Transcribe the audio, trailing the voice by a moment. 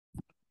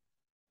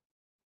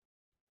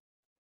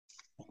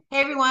Hey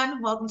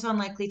everyone, welcome to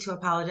Unlikely to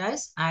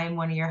Apologize. I'm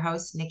one of your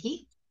hosts,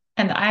 Nikki.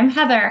 And I'm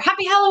Heather.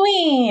 Happy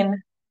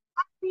Halloween!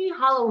 Happy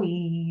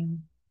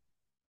Halloween.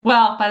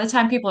 Well, by the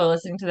time people are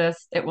listening to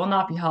this, it will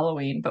not be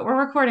Halloween, but we're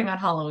recording on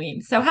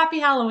Halloween. So happy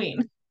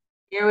Halloween.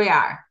 Here we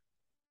are.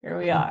 Here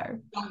we And are.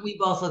 we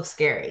both look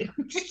scary.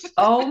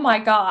 Oh my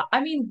God.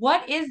 I mean,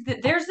 what is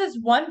that? There's this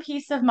one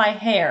piece of my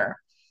hair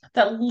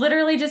that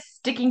literally just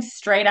sticking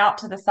straight out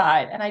to the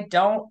side, and I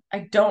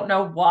don't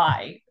know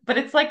why. But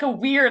it's like a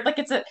weird, like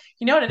it's a,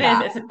 you know what it is?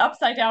 Yeah, It's an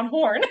upside down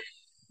horn.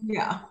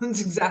 yeah,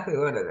 that's exactly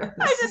what it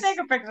I should take is.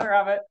 a picture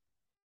of it.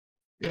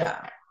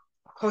 Yeah,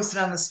 post it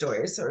on the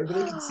story so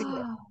everybody can see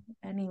it.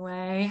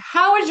 Anyway,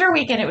 how was your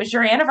weekend? It was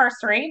your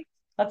anniversary.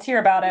 Let's hear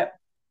about it.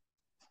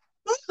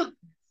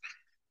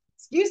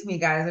 Excuse me,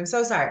 guys. I'm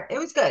so sorry. It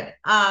was good.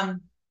 What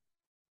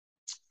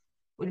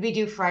did we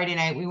do Friday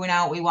night? We went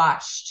out, we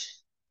watched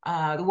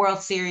the World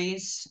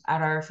Series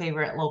at our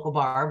favorite local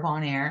bar,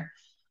 Bon Air.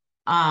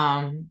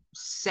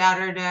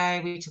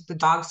 Saturday we took the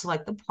dogs to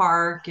like the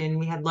park and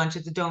we had lunch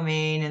at the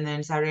Domain. And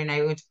then Saturday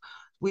night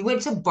we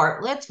went to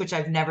Bartlett's, which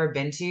I've never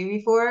been to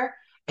before,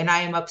 and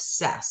I am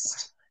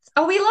obsessed.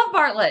 Oh, we love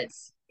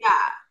Bartlett's. Yeah.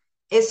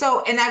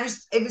 And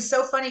it was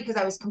so funny because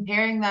I was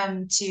comparing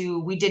them to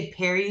we did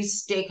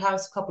Perry's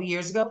Steakhouse a couple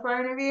years ago for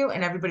our interview,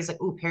 and everybody's like,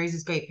 "Oh, Perry's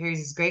is great,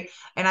 Perry's is great."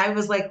 And I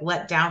was like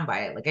let down by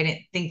it. Like I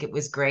didn't think it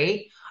was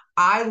great.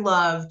 I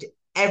loved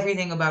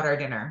everything about our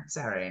dinner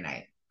Saturday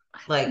night.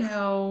 Like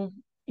No,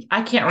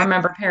 I can't I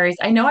remember Perry's.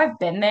 I know I've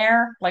been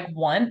there like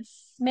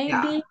once,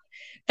 yeah. maybe.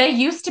 They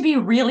used to be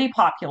really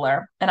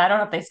popular, and I don't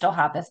know if they still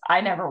have this.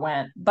 I never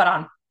went, but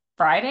on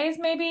Fridays,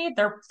 maybe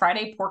their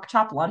Friday pork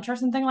chop lunch or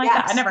something like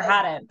that. I Yes. never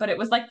had it, but it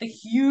was like the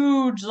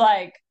huge,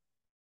 like,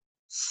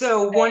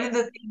 So one of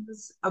thing. the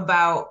things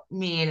about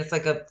me, and it's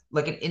like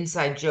an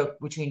inside joke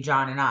between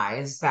John and I,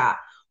 is that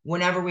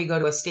whenever we go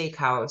to a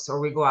steakhouse or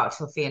we go out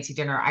to a fancy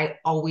dinner, I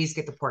always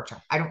get the pork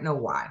chop. I don't know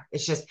why.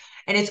 It's just,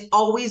 and it's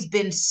always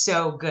been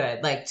so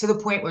good, like to the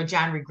point where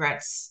John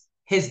regrets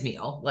his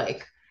meal,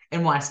 like,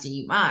 and wants to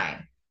eat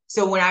mine.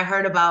 So when I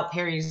heard about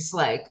Perry's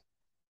like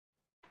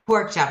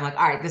pork chop, I'm like,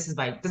 all right, this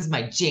is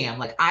my jam.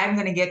 Like I'm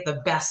gonna get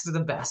the best of the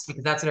best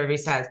because that's what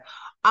everybody says.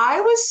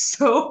 I was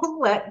so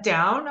let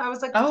down. I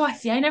was like, Oh, I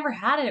see. I never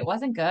had it. It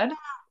wasn't good.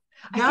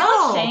 I feel like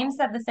no. Shane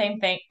said the same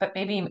thing, but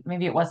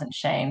maybe it wasn't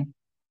Shane.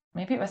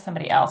 Maybe it was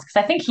somebody else because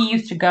I think he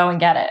used to go and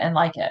get it and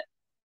like it.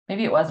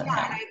 Maybe it wasn't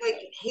Yeah, and him. I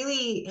like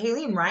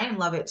Haley and Ryan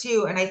love it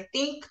too. And I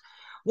think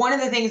one of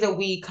the things that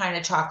we kind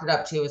of chalked it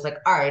up to is like,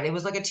 all right, it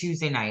was like a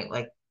Tuesday night,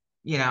 like,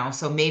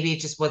 so maybe it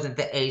just wasn't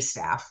the A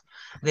staff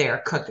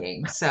there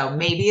cooking. So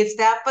maybe it's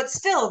that, but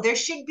still, there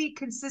should be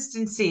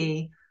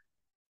consistency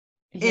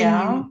in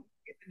Yeah.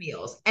 the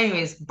meals.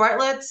 Anyways,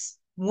 Bartlett's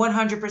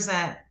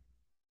 100%.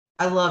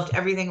 I loved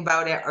everything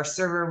about it. Our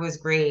server was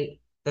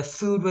great. The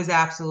food was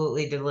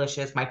absolutely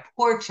delicious. My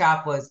pork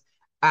chop was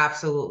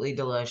absolutely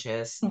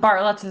delicious.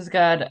 Bartlett's is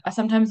good.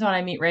 Sometimes when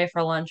I meet Ray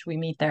for lunch, we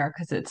meet there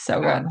because it's so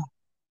good.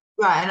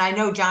 Right, and I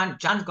know John's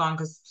gone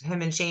because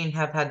him and Shane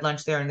have had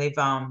lunch there and they've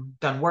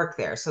done work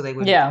there, so they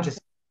would Yeah. just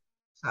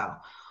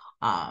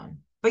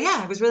but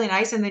yeah, it was really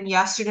nice. And then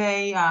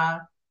yesterday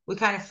we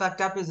kind of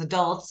fucked up as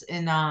adults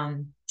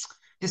and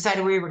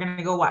decided we were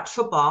gonna go watch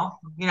football.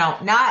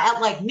 Not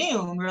at like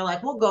noon. We were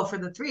like, we'll go for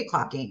the 3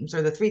 o'clock games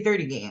or the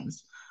 3:30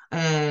 games.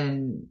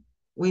 And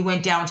we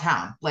went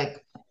downtown,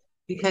 like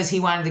because he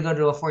wanted to go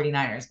to a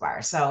 49ers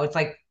bar. So it's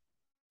like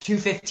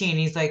 2:15.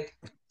 He's like,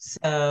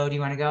 so do you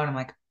want to go? And I'm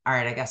like, all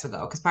right, I guess we'll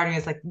go. Because part of me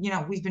is like,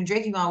 we've been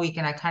drinking all week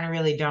and I kind of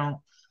really don't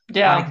want to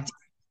Yeah. continue.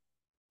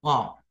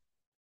 Well,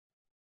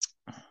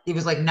 it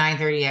was like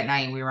 9:30 at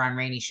night and we were on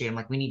Rainy Street. I'm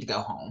like, we need to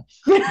go home.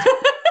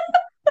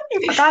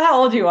 You forgot how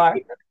old you are.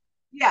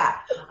 Yeah.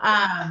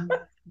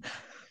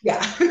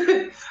 Yeah.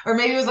 Or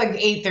maybe it was like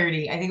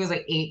 8:30. I think it was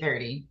like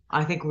 8:30.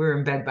 I think we were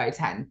in bed by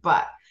 10.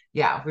 But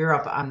yeah, we were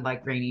up on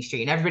like Rainy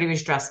Street and everybody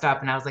was dressed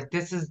up. And I was like,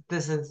 this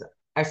is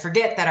I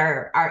forget that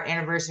our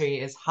anniversary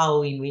is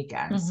Halloween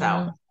weekend. So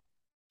Hmm.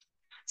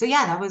 so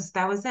yeah, that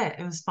was it.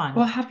 It was Well,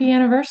 fun. happy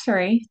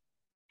anniversary.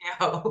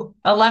 know,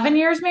 11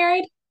 years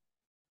married?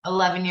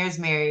 11 years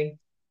married.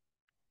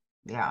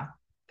 Yeah,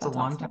 it's a That's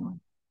long time.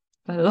 awesome.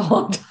 That is a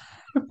long time.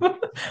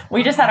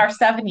 We just had our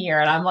 7 year,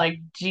 and I'm like,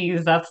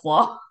 geez, that's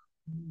long.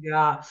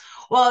 Yeah.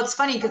 Well, it's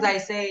funny because I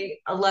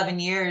say 11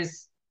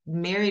 years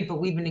married, but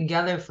we've been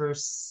together for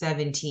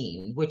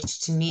 17,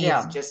 which to me is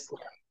Yeah. just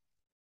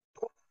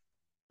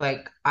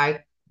like I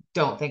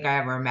don't think I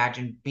ever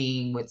imagined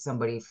being with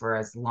somebody for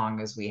as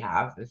long as we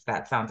have, if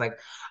that sounds like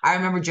I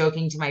remember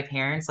joking to my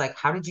parents, like,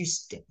 how did you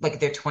like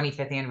their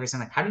 25th anniversary?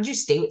 I'm like, how did you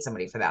stay with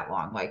somebody for that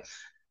long? Like,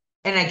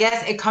 and I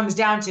guess it comes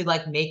down to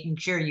like making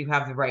sure you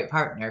have the right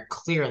partner,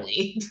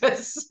 clearly.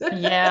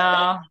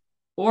 Yeah.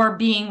 Or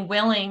being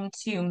willing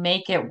to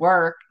make it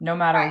work no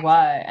matter Right.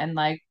 what. And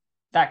like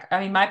that, I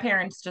mean, my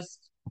parents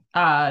just,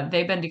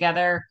 they've been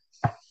together,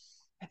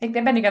 I think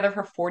they've been together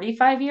for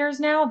 45 years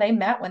now. They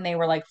met when they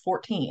were like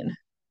 14.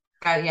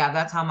 Yeah,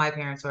 that's how my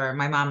parents were.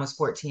 My mom was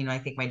 14. I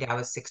think my dad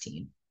was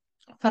 16.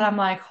 But I'm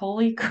like,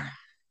 holy crap.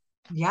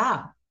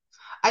 Yeah.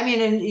 I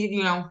mean,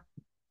 and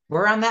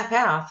we're on that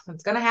path.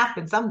 It's gonna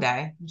happen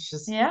someday. It's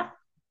just Yeah.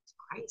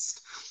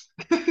 Christ.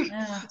 So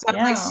Yeah. I'm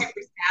like Yeah.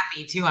 super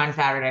snappy too on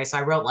Saturday. So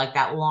I wrote like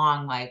that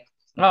long, like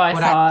Oh, I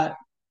what I saw it.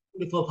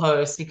 beautiful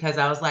post because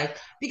I was like,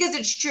 because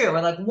it's true.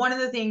 And like one of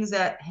the things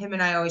that him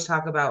and I always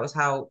talk about was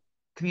how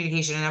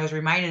communication, and I was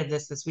reminded of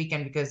this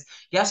weekend because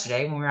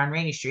yesterday when we were on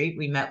Rainy Street,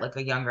 we met like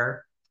a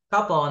younger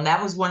couple, and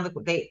that was one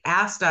of they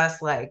asked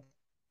us like,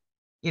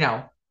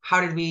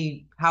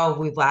 how have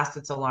we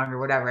lasted so long or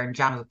whatever? And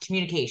John was like,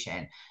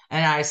 communication.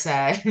 And I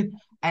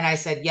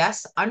said,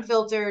 yes,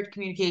 unfiltered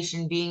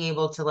communication, being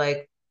able to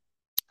like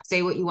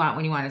say what you want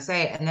when you want to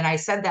say it. And then I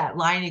said that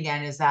line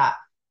again is that,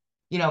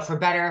 for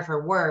better or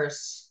for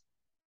worse,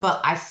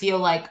 but I feel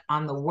like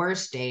on the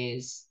worst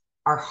days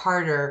are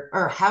harder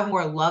or have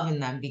more love in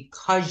them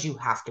because you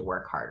have to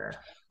work harder,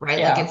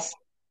 right? Like Yeah.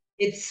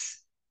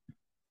 it's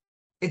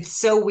it's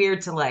so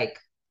weird to like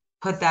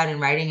put that in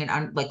writing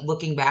and like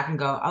looking back and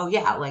go, oh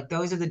yeah, like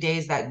those are the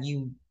days that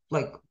you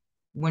like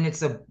when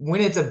it's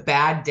a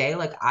bad day,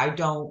 like I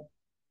don't,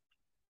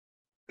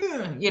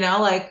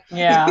 like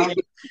Yeah.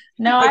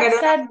 No, like I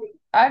don't have.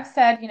 I've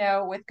said,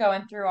 with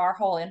going through our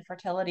whole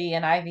infertility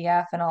and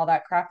IVF and all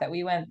that crap that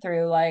we went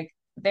through, like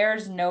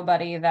there's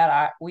nobody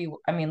that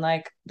I mean,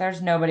 like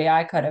there's nobody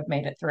I could have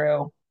made it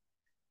through,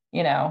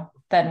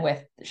 than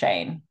with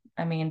Shane.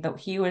 I mean,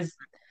 he was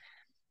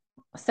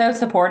so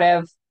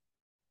supportive,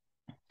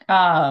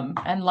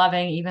 and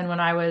loving even when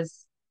I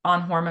was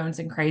on hormones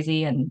and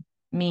crazy and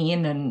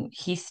mean, and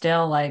he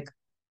still like,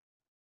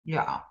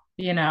 Yeah.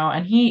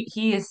 and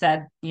he has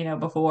said,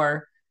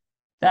 before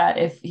that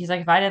if he's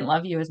like, if I didn't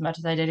love you as much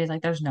as I did, he's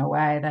like, there's no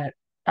way that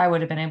I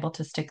would have been able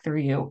to stick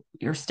through you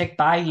or stick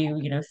by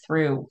you,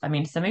 through. I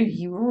mean, some of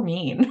you were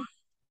mean.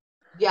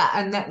 Yeah,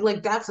 and that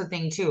like that's the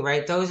thing too,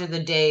 right? Those are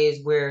the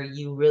days where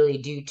you really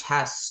do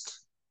test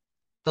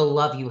the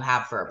love you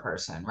have for a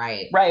person,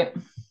 right? Right.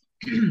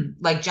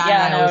 Like John and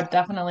Yeah, I always. no,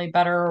 definitely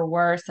better or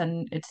worse.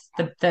 And it's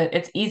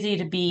it's easy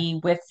to be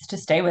with, to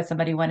stay with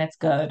somebody when it's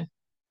good.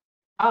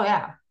 Oh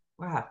yeah.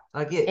 Wow.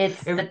 Like it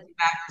It's really the,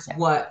 matters yeah,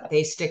 what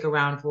they stick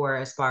around for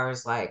as far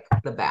as like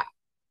the back.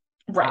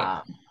 right.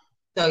 Um,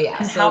 so yeah,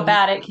 And how so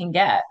bad it can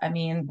get. I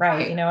mean,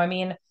 right. right. I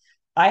mean,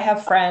 I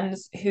have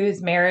friends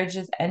whose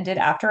marriages ended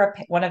after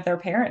one of their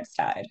parents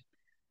died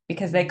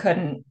because they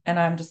couldn't. And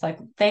I'm just like,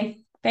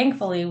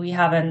 thankfully, we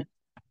haven't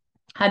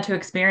had to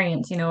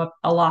experience,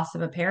 a loss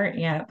of a parent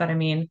yet. But I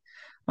mean,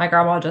 my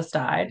grandma just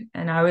died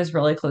and I was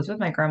really close with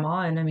my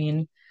grandma. And I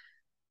mean,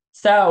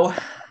 so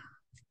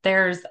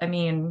I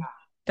mean,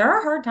 there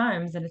are hard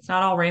times and it's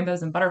not all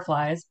rainbows and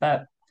butterflies,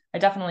 but I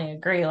definitely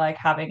agree. Like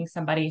having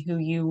somebody who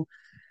you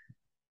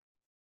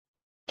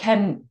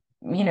can,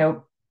 you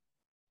know,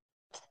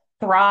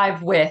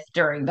 thrive with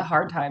during the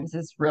hard times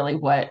is really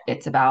what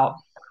it's about.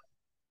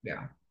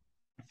 Yeah.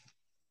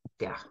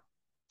 Yeah.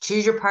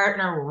 Choose your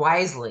partner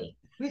wisely.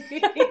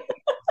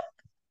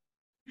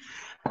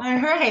 All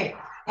right.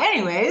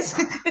 Anyways,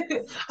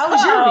 how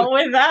was your week? Oh,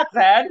 with that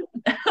said,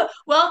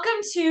 welcome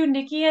to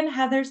Nikki and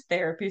Heather's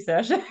therapy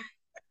session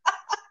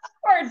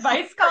or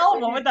advice call.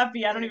 What would that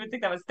be? I don't even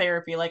think that was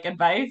therapy, like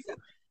advice.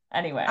 I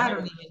Anyway,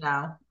 don't even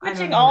know. I switching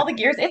don't even. all the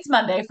gears. It's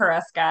Monday for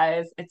us,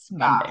 guys. It's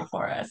Monday Yeah.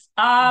 for us.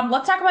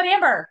 Let's talk about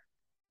Amber.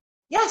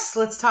 Yes,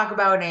 let's talk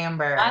about I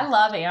Amber.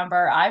 love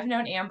Amber. I've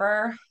known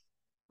Amber.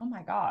 Oh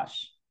my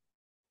gosh.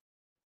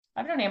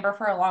 I've known Amber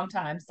for a long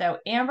time. So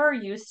Amber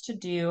used to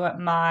do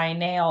my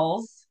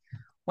nails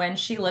when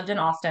she lived in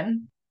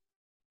Austin.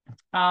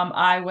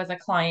 I was a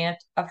client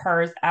of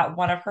hers at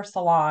one of her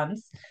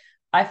salons.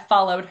 I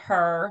followed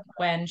her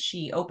when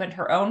she opened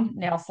her own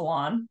nail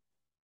salon.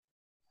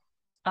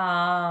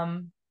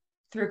 Um,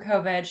 Through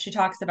COVID, she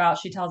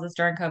tells us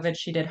during COVID,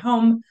 she did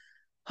home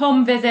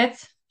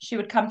visits. She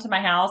would come to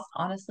my house.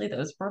 Honestly,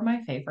 those were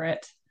my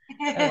favorite.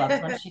 I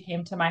loved when she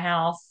came to my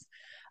house.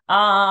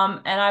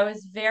 And I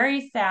was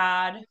very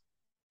sad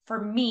for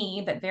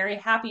me, but very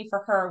happy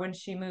for her when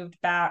she moved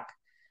back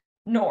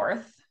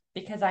north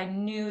because I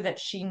knew that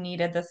she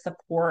needed the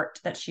support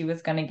that she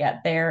was going to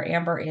get there.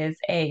 Amber is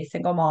a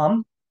single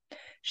mom.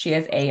 She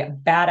is a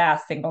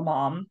badass single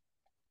mom.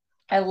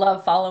 I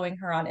love following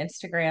her on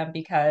Instagram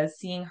because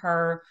seeing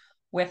her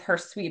with her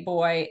sweet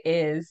boy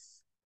is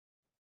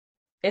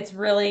it's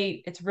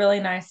really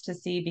nice to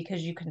see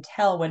because you can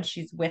tell when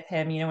she's with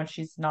him, when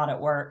she's not at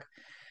work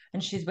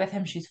and she's with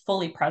him, she's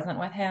fully present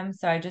with him.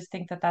 So I just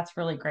think that that's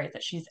really great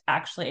that she's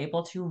actually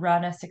able to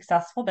run a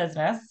successful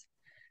business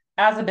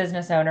as a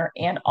business owner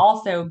and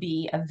also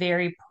be a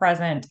very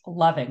present,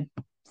 loving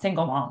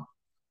single mom.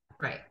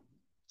 Right.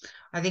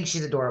 I think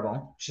she's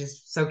adorable.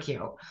 She's so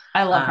cute.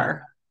 I love Um,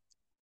 her.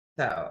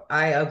 so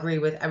I agree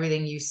with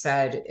everything you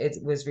said. It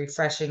was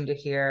refreshing to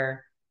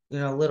hear,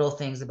 little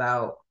things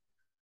about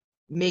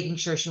making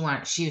sure she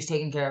was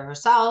taking care of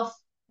herself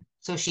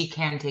so she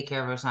can take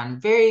care of her son.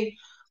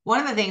 One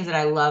of the things that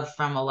I love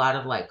from a lot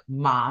of like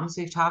moms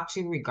we've talked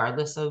to,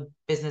 regardless of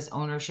business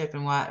ownership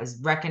and what, is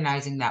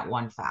recognizing that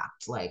one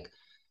fact. Like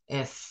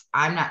if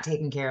I'm not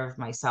taking care of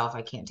myself,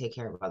 I can't take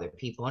care of other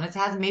people.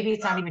 And maybe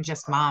it's not even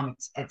just mom,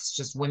 it's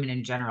just women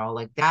in general.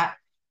 Like that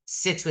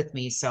sits with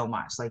me so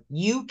much. Like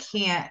you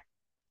can't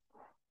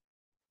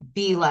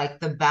be like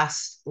the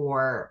best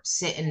or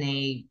sit in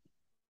a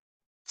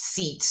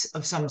seat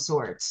of some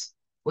sorts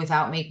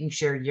without making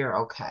sure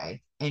you're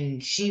okay.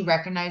 And she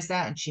recognized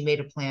that and she made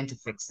a plan to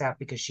fix that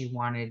because she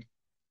wanted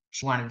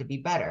to be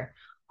better.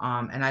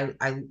 And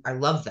I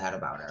love that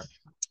about her.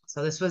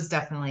 So this was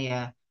definitely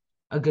a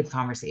good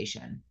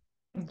conversation.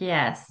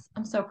 Yes,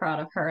 I'm so proud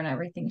of her and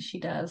everything she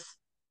does.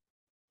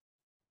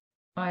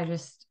 I've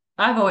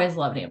always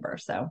loved Amber,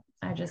 so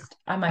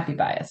I might be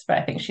biased, but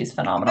I think she's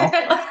phenomenal.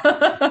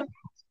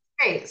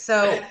 Great.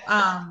 So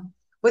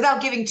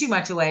without giving too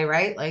much away,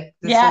 right? Like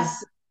this Yes,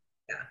 was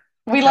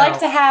yeah. we like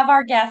So to have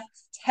our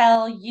guests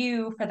tell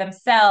you for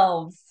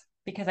themselves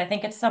because I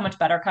think it's so much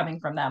better coming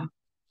from them.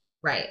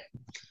 right.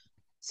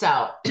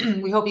 So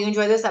we hope you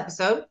enjoy this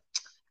episode.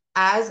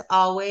 As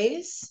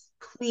always,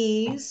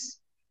 please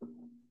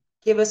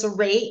give us a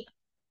rate,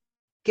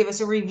 give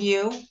us a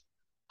review,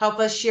 help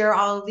us share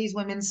all of these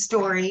women's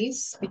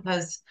stories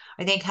because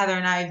I think Heather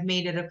and I have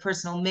made it a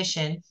personal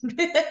mission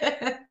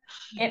to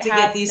It get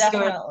has these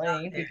stories out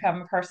definitely there.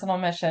 become a personal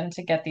mission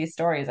to get these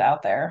stories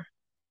out there.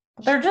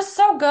 They're just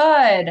so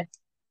good.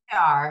 They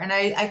are, and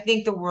I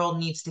think the world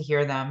needs to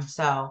hear them.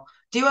 So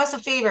do us a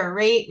favor,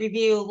 rate,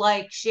 review,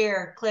 like,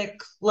 share, click,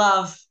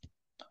 love,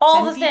 All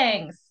send the feedback,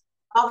 things.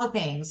 all the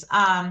things.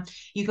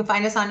 You can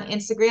find us on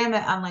Instagram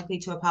at Unlikely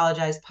to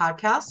Apologize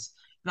Podcast.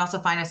 You can also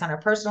find us on our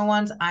personal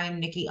ones. I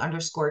am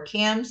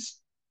Nikki_Cams.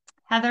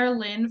 Heather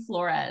Lynn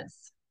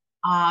Flores.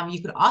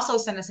 You could also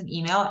send us an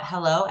email at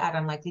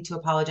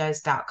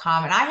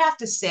hello@unlikelytoapologize.com. And I have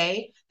to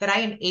say that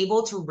I am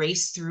able to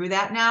race through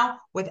that now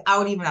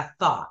without even a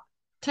thought.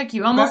 Took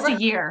you almost a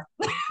Remember, year.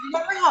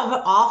 remember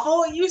how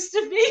awful it used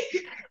to be?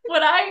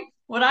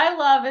 What I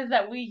love is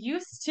that we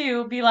used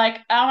to be like,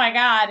 oh my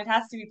God, it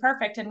has to be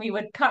perfect. And we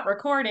would cut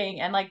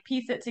recording and like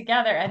piece it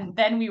together. And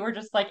then we were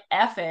just like,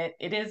 F it.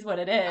 It is what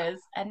it is.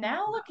 And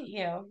now look at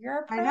you.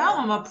 You're a I know pro.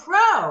 I'm a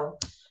pro.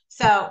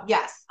 So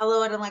yes,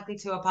 hello at unlikely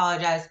to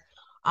apologize.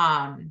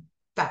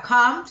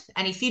 .com.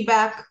 Any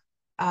feedback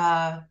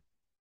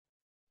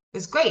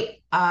is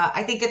great.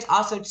 I think it's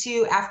also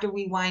too, after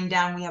we wind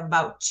down, we have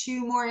about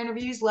two more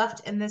interviews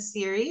left in this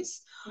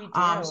series. We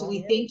So do.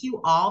 we thank you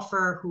all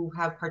for who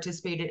have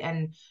participated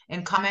and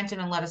commented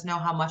and let us know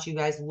how much you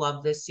guys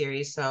love this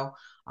series. So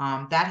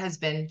that has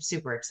been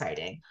super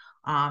exciting.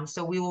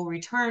 So we will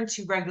return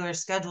to regular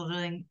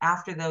scheduling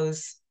after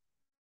those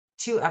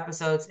two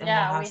episodes and we'll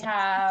Yeah, have we some.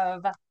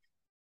 have,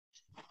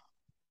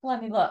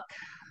 let me look.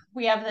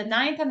 We have the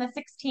 9th and the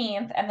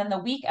 16th. And then the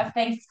week of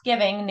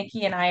Thanksgiving,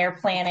 Nikki and I are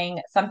planning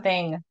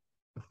something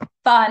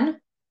fun.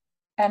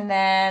 And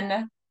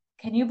then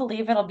can you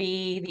believe it'll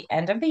be the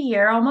end of the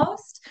year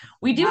almost?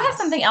 We do have Yes.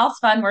 something else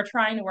fun we're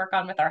trying to work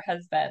on with our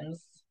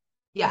husbands,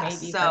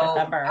 Yes. maybe for So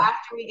December.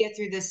 after we get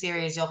through this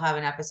series, you'll have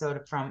an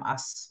episode from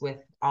us with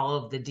all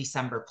of the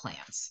December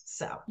plans.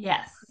 So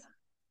Yes.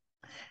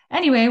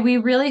 Anyway, we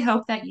really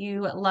hope that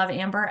you love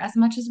Amber as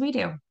much as we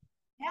do.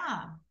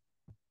 yeah.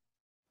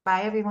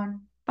 Bye,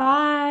 everyone.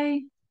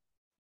 Bye.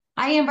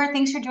 Hi, Amber.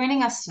 Thanks for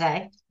joining us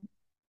today.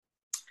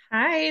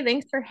 Hi,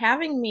 thanks for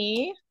having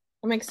me.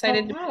 I'm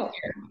excited to be Hello.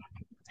 here.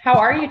 How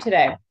are you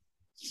today?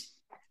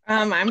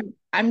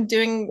 I'm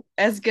doing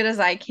as good as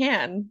I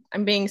can.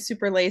 I'm being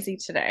super lazy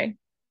today.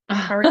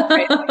 How are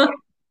you guys?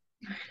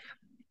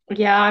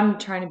 Yeah, I'm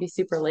trying to be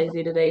super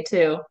lazy today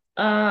too.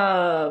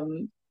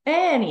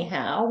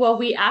 Anyhow, well,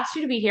 we asked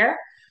you to be here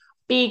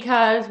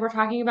because we're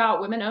talking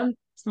about women-owned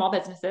small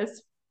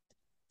businesses,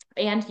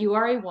 and you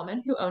are a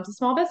woman who owns a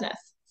small business.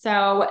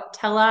 So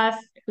tell us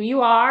who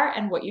you are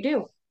and what you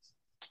do.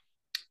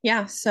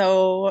 Yeah,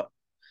 so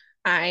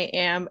I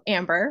am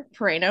Amber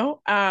Peraino.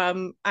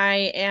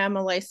 I am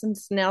a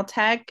licensed nail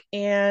tech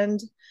and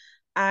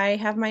I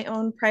have my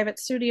own private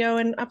studio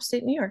in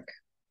upstate New York.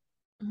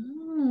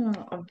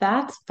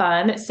 That's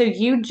fun. So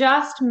you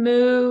just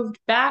moved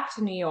back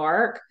to New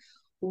York.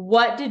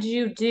 What did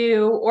you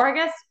do? Or I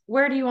guess,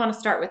 where do you want to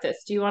start with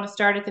this? Do you want to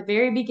start at the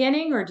very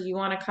beginning, or do you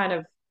want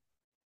to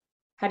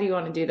how do you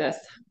want to do this?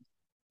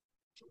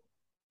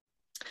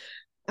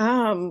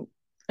 Um,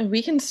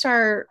 we can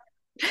start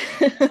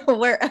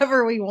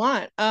wherever we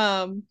want.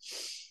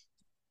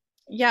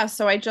 Yeah,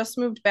 so I just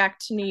moved back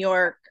to New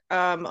York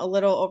a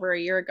little over a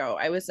year ago.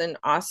 I was in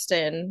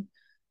Austin,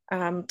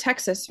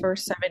 Texas for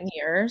 7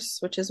 years,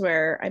 which is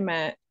where I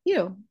met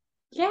you.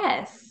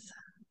 Yes.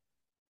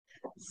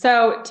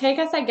 So take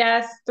us, I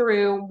guess,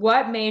 through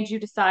what made you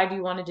decide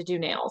you wanted to do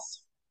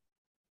nails.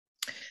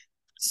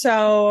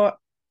 So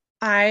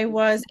I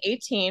was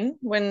 18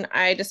 when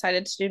I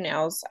decided to do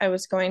nails. I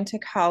was going to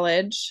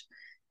college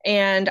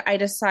and I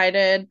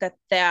decided that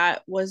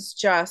that was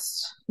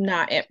just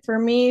not it for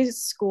me.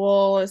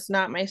 School is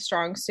not my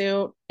strong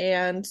suit.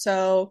 And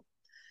so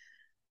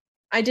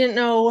I didn't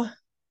know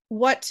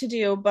what to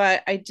do,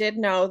 but I did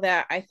know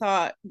that I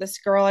thought this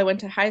girl I went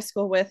to high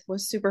school with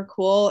was super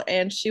cool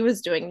and she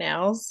was doing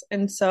nails.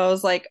 And so I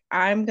was like,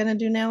 I'm going to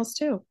do nails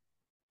too.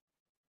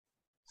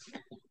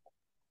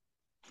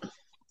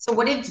 So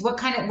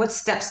what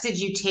steps did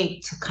you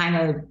take to kind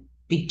of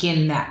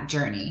begin that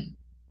journey?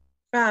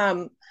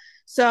 Um,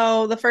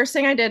 so the first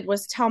thing I did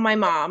was tell my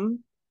mom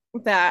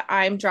that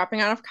I'm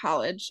dropping out of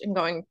college and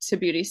going to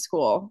beauty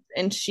school.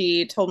 And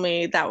she told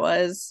me that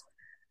was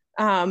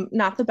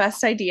not the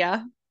best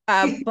idea,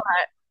 but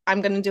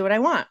I'm going to do what I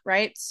want,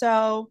 right?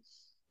 So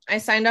I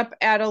signed up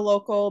at a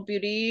local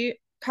beauty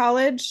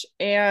college,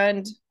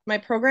 and my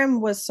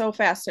program was so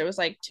fast. It was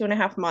like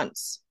 2.5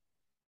 months.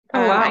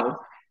 Oh, I wow.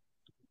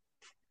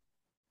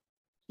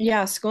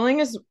 Yeah, schooling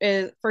is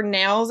for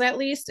nails at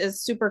least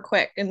is super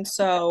quick, and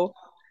so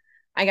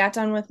I got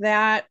done with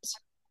that.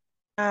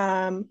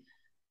 Um,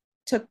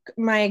 took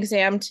my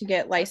exam to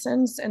get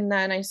licensed, and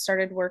then I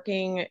started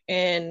working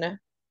in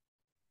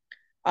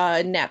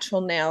a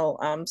natural nail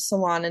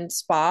salon and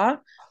spa,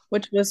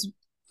 which was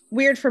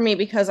weird for me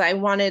because I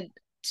wanted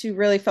to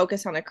really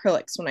focus on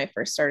acrylics when I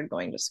first started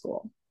going to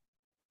school.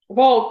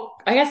 Well,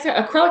 I guess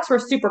acrylics were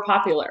super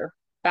popular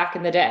back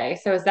in the day.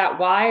 So is that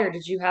why, or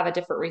did you have a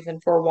different reason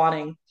for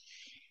wanting?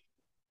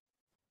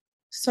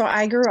 So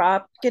I grew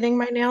up getting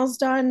my nails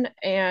done,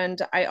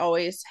 and I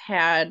always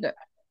had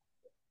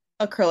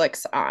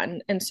acrylics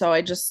on. And so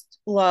I just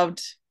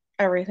loved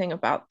everything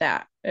about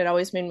that. It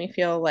always made me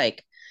feel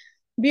like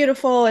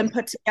beautiful and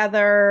put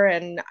together.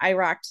 And I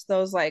rocked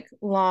those like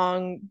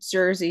long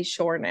Jersey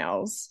Shore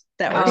nails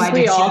that I were Oh, think I so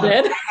we did all too.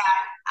 did.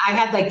 I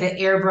had like the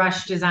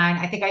airbrush design.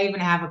 I think I even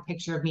have a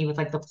picture of me with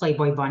like the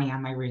Playboy bunny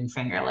on my ring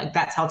finger. Like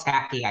that's how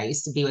tacky I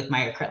used to be with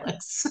my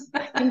acrylics.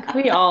 I think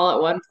we all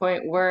at one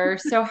point were.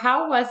 So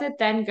how was it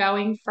then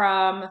going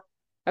from,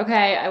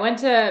 okay, I went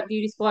to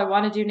beauty school, I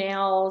want to do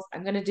nails,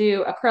 I'm going to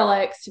do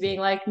acrylics, to being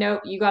like,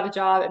 nope, you got a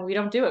job and we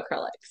don't do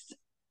acrylics.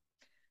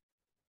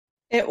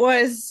 it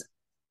was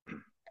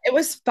it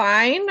was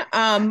fine.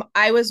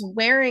 I was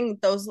wearing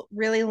those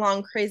really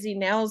long, crazy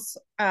nails,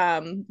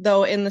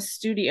 though in the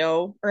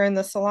studio or in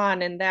the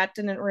salon, and that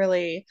didn't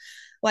really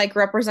like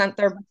represent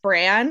their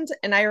brand.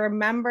 And I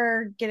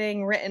remember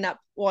getting written up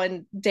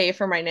one day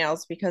for my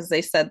nails because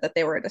they said that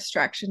they were a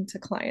distraction to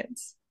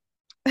clients.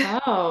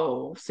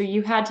 Oh, so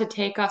you had to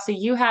take off. So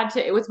you had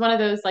to, it was one of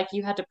those like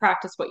you had to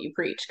practice what you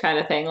preach kind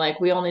of thing. Like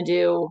we only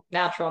do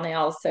natural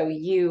nails, so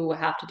you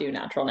have to do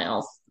natural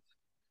nails.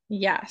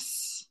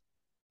 Yes.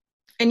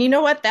 And you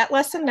know what? That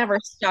lesson never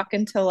stuck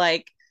until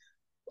like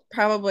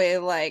probably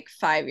like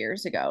 5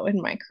 years ago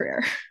in my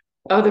career.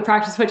 Oh, the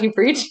practice what you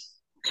preach?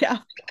 Yeah,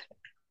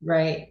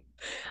 Right.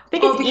 I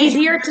think Well, it's because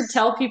easier to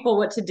tell people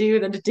what to do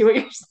than to do it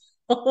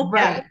yourself.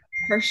 yeah, right.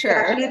 for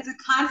Yeah, sure. and it's a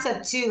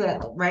concept too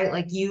that, right?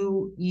 Like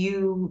you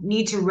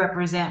need to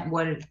represent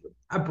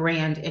a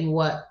brand and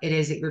what it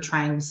is that you're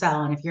trying to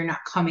sell. And if you're not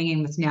coming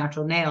in with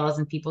natural nails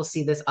and people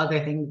see this other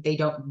thing that they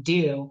don't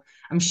do,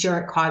 I'm sure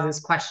it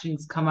causes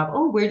questions come up.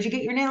 Oh, where'd you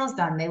get your nails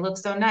done? They look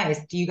so nice.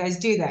 Do you guys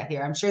do that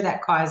here? I'm sure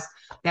that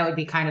would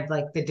be kind of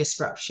like the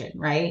disruption,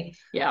 right?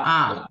 Yeah.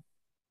 Um,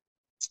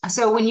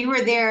 so when you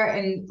were there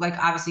and like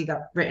obviously you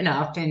got written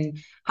up, and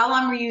how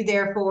long were you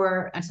there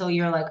for until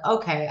you're like,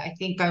 okay, I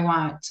think I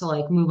want to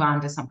like move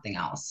on to something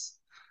else?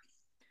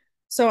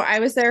 So I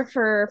was there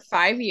for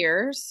 5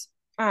 years.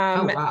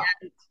 Oh Um, wow.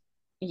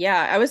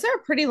 yeah, I was there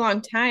a pretty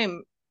long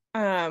time.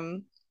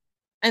 Um,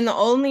 and the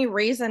only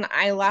reason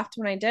I left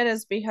when I did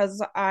is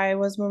because I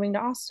was moving to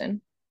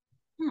Austin.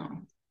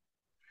 Hmm.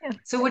 Yeah.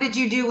 So what did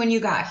you do when you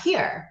got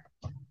here?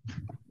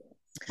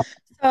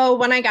 So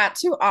when I got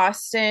to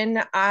Austin,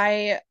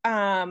 I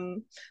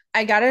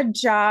got a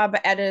job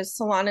at a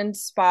salon and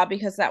spa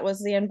because that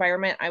was the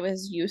environment I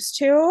was used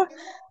to.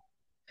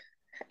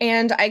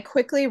 And I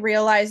quickly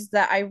realized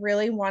that I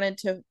really wanted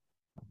to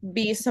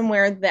be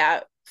somewhere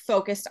that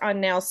focused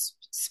on nails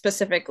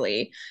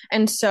specifically.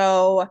 And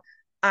so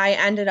I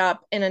ended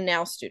up in a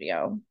nail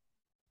studio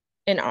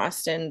in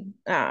Austin,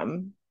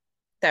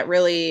 that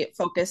really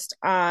focused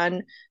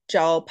on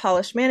gel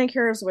polish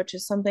manicures, which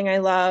is something I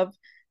love.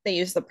 They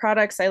use the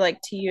products I like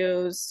to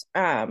use,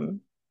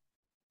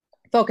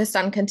 focused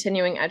on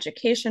continuing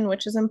education,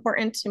 which is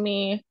important to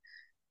me.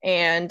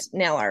 And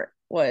nail art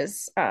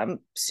was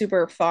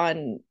super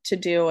fun to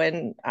do,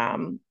 and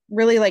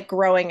really like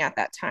growing at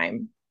that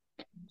time.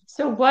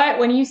 So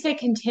when you say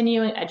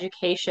continuing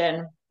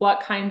education,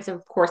 what kinds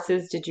of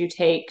courses did you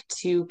take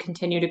to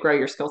continue to grow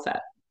your skill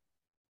set?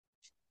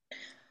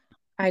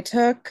 I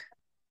took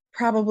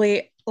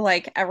probably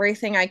like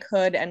everything I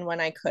could and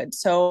when I could.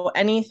 So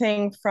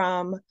anything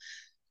from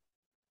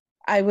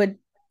I would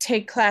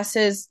take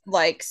classes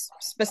like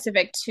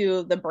specific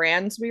to the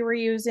brands we were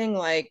using,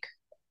 like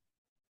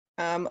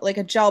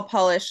a gel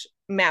polish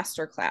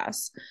master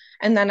class.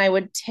 And then I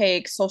would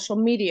take social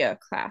media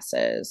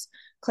classes,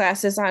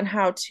 classes on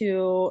how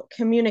to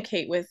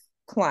communicate with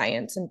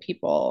clients and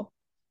people.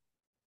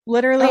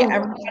 Literally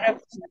every Oh, bit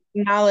of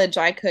knowledge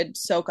I could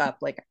soak up,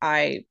 like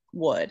I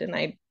would, and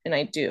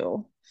I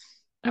do.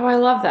 oh, I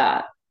love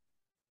that.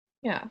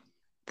 Yeah.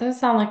 Those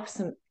sound like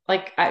some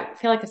like I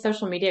feel like a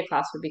social media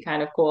class would be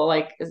kind of cool.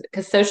 Like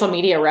because social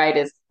media, right,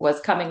 is was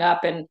coming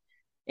up and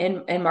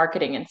in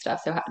marketing and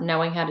stuff. So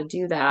knowing how to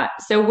do that.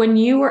 So when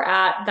you were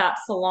at that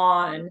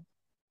salon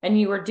and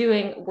you were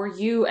doing, were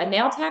you a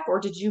nail tech or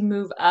did you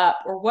move up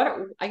or what,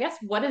 I guess,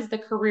 what is the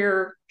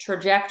career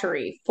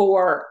trajectory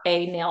for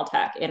a nail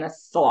tech in a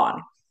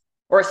salon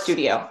or a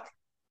studio?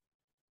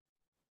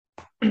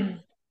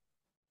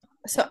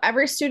 So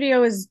every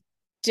studio is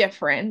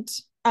different.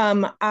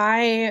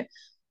 I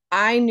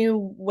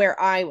knew where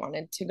I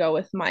wanted to go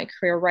with my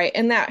career, right?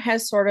 And that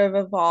has sort of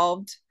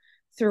evolved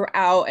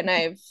throughout, and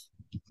I've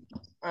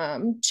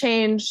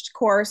changed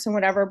course and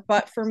whatever.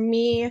 But for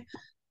me,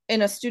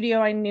 in a studio,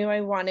 I knew I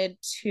wanted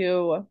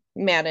to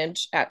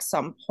manage at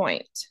some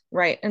point,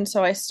 right? And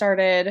so I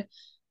started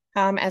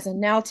as a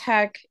nail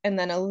tech and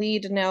then a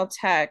lead nail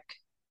tech,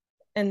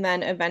 and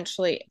then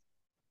eventually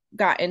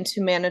got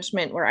into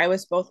management where I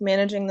was both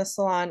managing the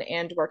salon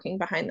and working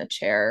behind the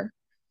chair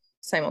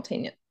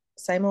simultaneously.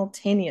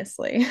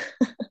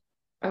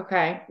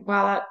 Okay.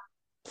 Wow, that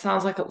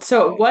sounds like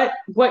so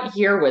what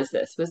year was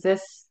this? Was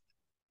this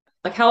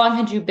like how long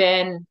had you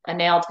been a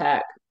nail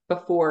tech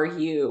before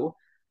you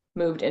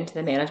moved into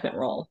the management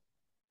role?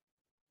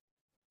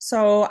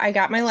 So I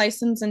got my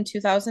license in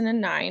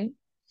 2009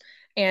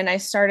 and I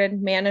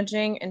started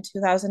managing in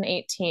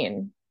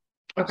 2018.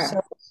 Okay.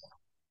 So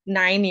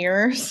 9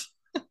 years.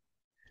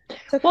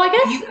 Well, I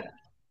guess You,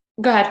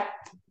 go ahead.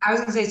 I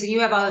was gonna say, so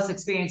you have all this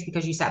experience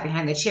because you sat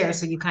behind the chair,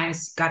 so you kind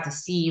of got to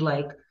see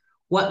like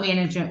what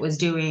management was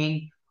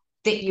doing,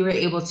 that you were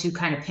able to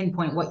kind of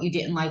pinpoint what you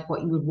didn't like,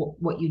 what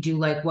you do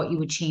like, what you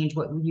would change,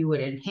 what you would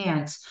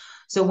enhance.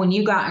 So when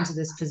you got into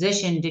this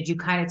position, did you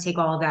kind of take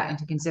all of that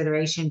into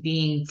consideration,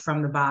 being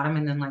from the bottom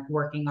and then like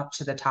working up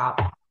to the top?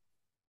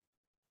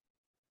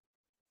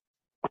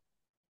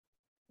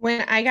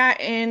 When I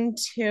got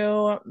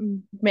into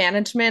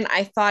management,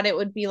 I thought it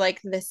would be like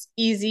this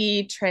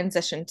easy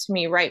transition to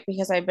me, right?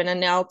 Because I've been a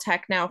nail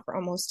tech now for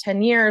almost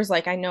 10 years.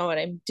 Like I know what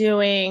I'm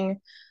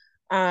doing.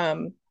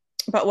 Um,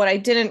 but what I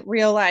didn't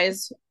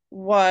realize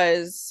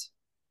was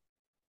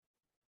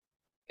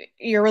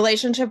your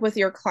relationship with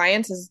your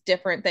clients is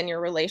different than your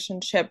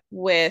relationship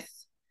with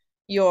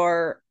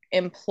your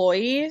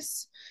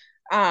employees.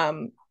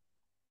 Um,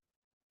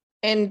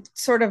 and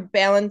sort of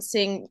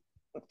balancing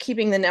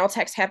keeping the nail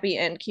techs happy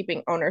and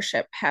keeping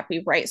ownership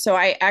happy, right? So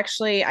I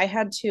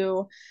had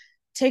to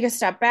take a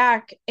step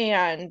back,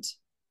 and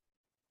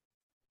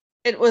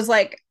it was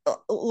like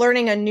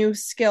learning a new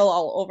skill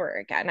all over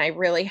again. I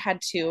really had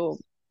to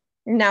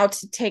now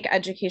to take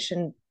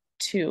education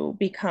to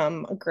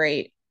become a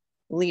great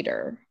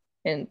leader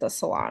in the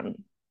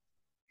salon.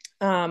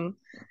 And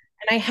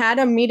I had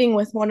a meeting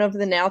with one of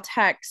the nail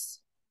techs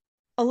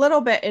a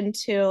little bit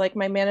into like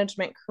my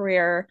management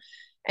career,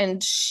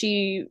 and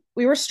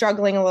we were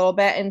struggling a little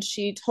bit, and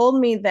she told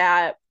me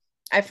that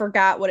I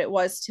forgot what it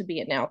was to be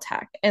a nail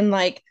tech. And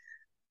like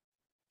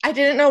I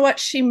didn't know what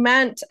she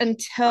meant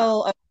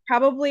until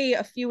probably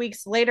a few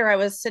weeks later. I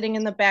was sitting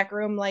in the back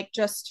room like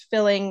just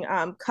filling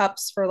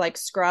cups for like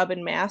scrub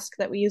and mask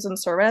that we use in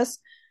service,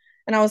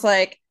 and I was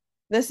like,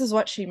 this is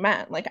what she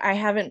meant. Like I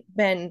haven't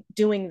been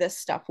doing this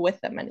stuff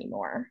with them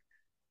anymore.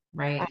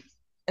 Right.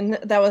 And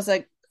that was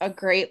a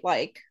great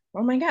like,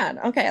 oh my god,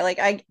 okay, like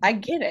I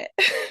get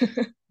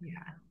it. Yeah.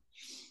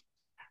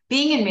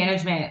 Being in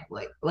management,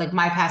 like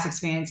my past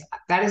experience,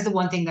 that is the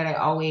one thing that I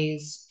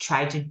always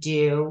tried to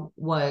do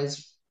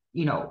was,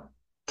 you know,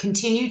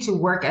 continue to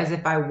work as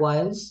if I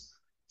was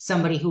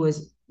somebody who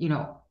was,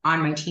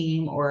 on my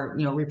team or,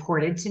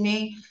 reported to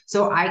me.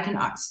 So I can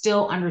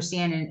still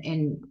understand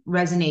and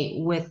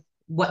resonate with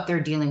what they're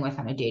dealing with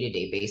on a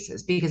day-to-day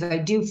basis. Because I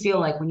do feel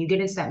like when you get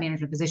into that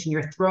management position,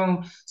 you're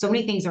thrown, so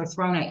many things are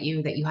thrown at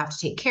you that you have to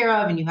take care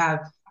of, and you have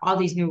all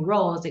these new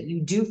roles that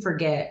you do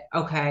forget,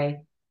 okay,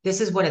 this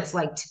is what it's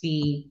like to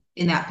be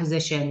in that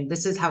position.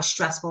 This is how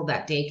stressful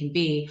that day can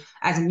be.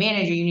 As a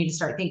manager, you need to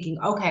start thinking,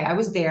 okay, I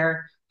was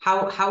there.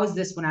 How is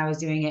this when I was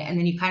doing it? And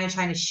then you kind of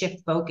trying to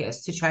shift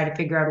focus to try to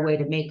figure out a way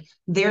to make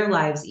their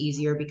lives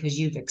easier because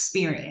you've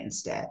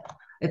experienced it.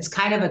 It's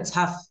kind of a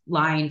tough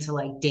line to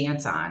like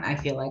dance on. I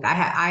feel like I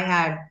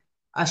had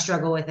a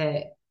struggle with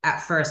it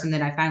at first, and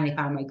then I finally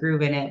found my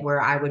groove in it, where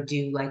I would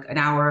do like an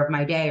hour of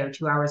my day or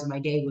 2 hours of my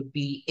day would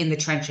be in the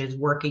trenches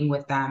working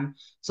with them,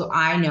 so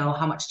I know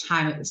how much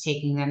time it was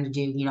taking them to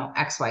do,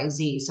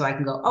 XYZ. So I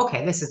can go,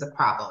 okay, this is a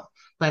problem.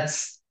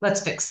 Let's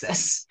fix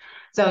this.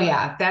 So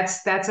yeah,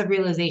 that's a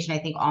realization I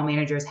think all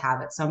managers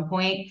have at some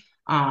point.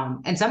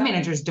 And some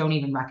managers don't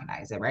even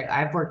recognize it, right?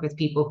 I've worked with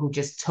people who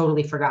just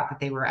totally forgot that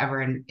they were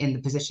ever in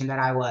the position that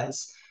I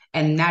was,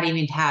 and not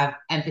even have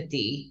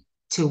empathy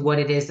to what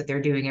it is that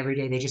they're doing every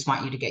day. They just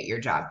want you to get your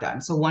job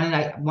done. So one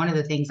of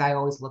the things I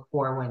always look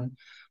for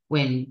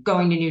when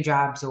going to new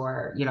jobs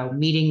or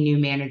meeting new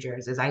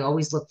managers is I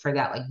always look for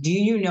that, like, do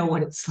you know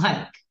what it's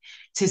like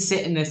to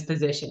sit in this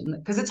position?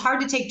 Because it's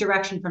hard to take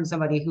direction from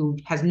somebody who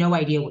has no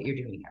idea what you're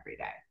doing every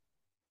day.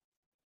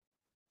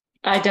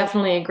 I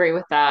definitely agree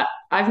with that.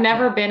 I've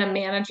never Yeah. been a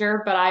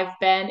manager, but I've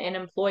been an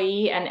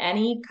employee, and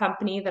any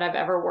company that I've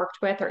ever worked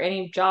with or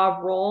any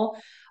job role.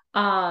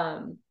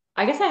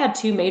 I guess I had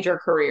two major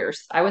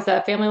careers. I was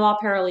a family law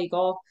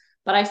paralegal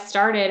but I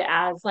started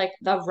as like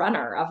the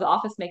runner of the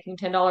office making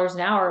 $10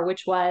 an hour,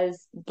 which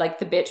was like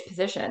the bitch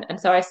position. And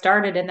so I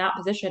started in that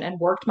position and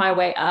worked my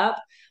way up.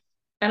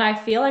 And I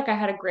feel like I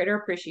had a greater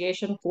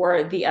appreciation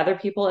for the other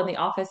people in the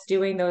office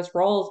doing those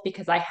roles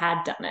because I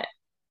had done it.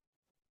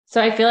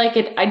 So I feel like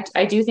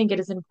I do think it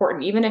is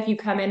important, even if you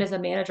come in as a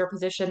manager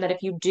position, that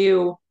if you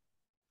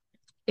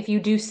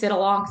do sit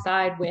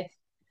alongside with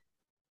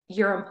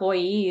your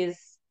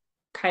employees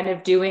kind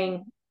of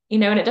doing,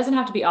 and it doesn't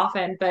have to be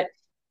often, but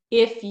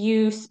if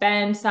you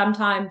spend some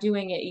time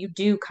doing it, you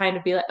do kind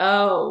of be like,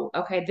 oh,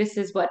 okay, this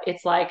is what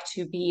it's like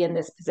to be in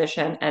this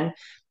position. And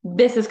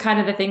this is kind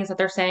of the things that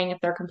they're saying if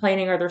they're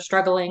complaining or they're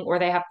struggling or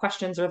they have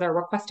questions or they're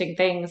requesting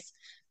things.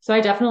 So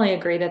I definitely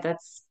agree that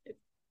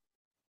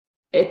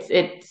it's,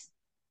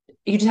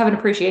 you just have an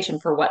appreciation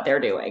for what they're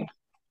doing.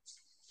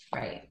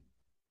 Right.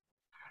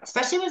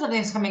 Especially when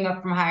something's coming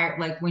up from higher,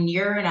 like when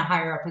you're in a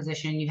higher up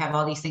position, you have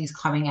all these things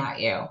coming at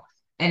you.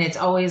 And it's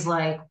always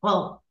like,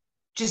 well,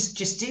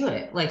 just do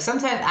it. Like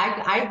sometimes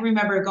I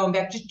remember going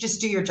back, just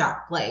do your job.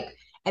 Like,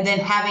 and then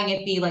having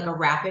it be like a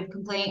rapid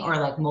complaint or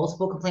like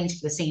multiple complaints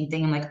for the same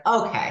thing. I'm like,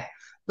 okay,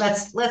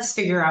 let's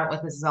figure out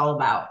what this is all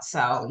about.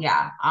 So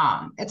yeah,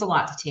 it's a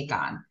lot to take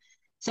on.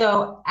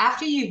 So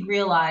after you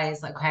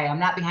realize like, okay, I'm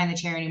not behind the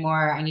chair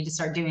anymore, I need to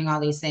start doing all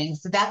these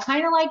things. Did that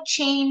kind of like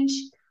change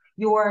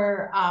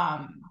your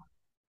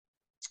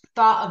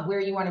thought of where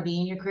you want to be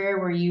in your career?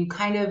 Were you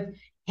kind of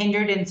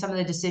hindered in some of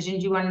the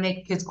decisions you want to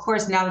make? Because, of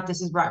course, now that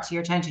this is brought to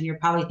your attention, you're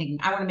probably thinking,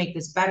 I want to make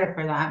this better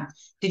for them.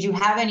 Did you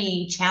have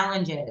any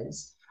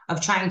challenges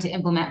of trying to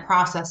implement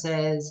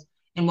processes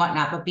and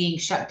whatnot, but being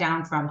shut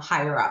down from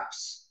higher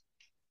ups?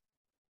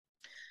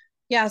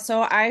 Yeah,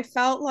 so I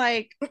felt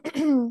like,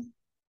 in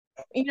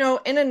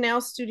a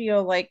nail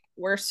studio, like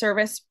we're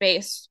service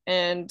based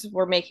and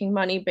we're making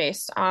money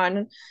based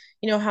on,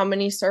 how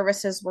many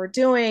services we're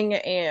doing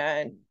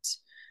and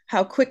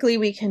how quickly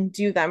we can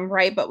do them,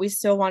 right? But we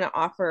still want to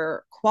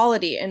offer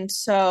quality. And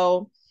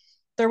so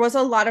there was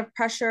a lot of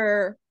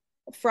pressure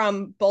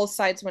from both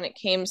sides when it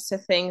came to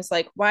things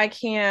like, why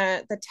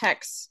can't the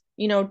techs,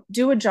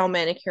 do a gel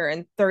manicure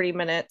in 30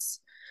 minutes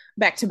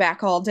back to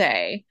back all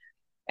day?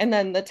 And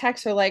then the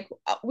techs are like,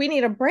 we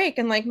need a break,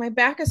 and like my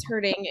back is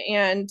hurting.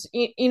 And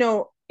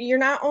you're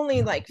not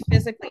only like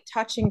physically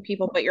touching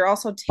people, but you're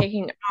also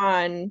taking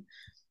on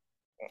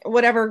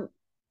whatever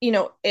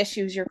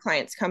issues your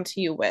clients come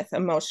to you with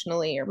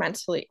emotionally or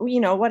mentally,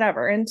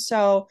 whatever. And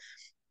so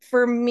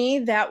for me,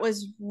 that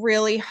was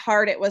really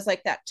hard. It was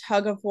like that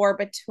tug of war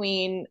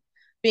between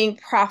being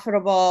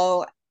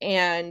profitable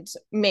and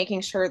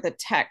making sure the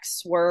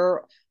techs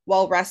were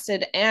well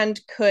rested and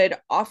could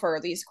offer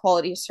these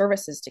quality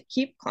services to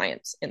keep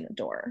clients in the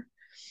door.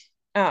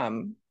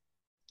 Um,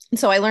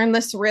 so I learned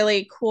this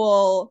really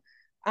cool,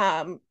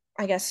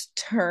 I guess,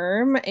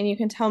 term, and you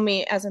can tell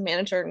me as a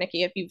manager,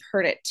 Nikki, if you've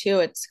heard it too.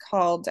 It's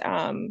called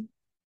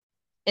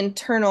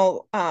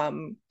internal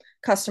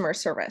customer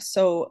service.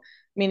 So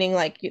meaning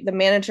like the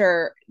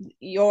manager,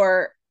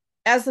 your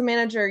as the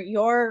manager,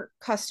 your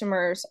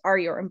customers are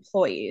your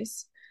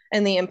employees,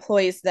 and the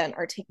employees then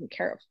are taking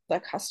care of the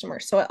customer.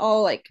 So it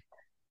all like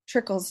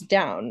trickles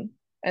down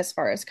as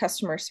far as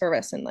customer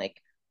service and like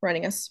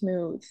running a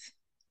smooth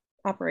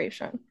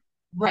operation.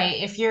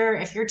 Right. If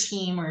your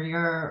team or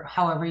your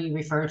however you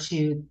refer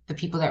to the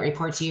people that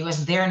report to you, if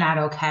they're not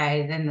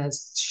okay, then the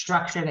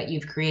structure that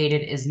you've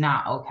created is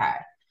not okay.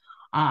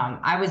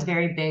 I was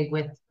very big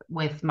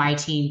with my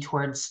team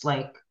towards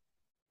like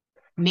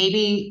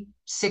maybe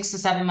 6 to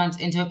 7 months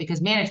into it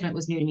because management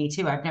was new to me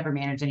too. I've never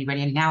managed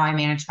anybody, and now I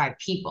manage 5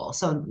 people.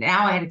 So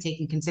now I had to take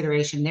in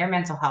consideration their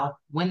mental health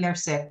when they're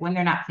sick, when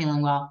they're not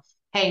feeling well.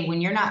 Hey, when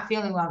you're not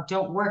feeling well,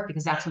 don't work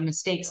because that's when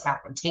mistakes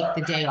happen. Take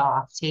the day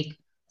off, take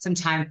some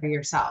time for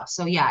yourself.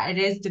 So yeah, it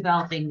is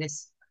developing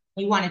this.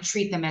 You want to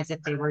treat them as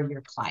if they were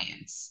your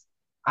clients.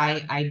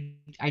 I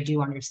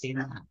do understand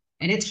that.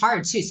 And it's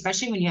hard too,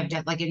 especially when you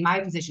have like in my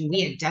position,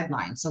 we had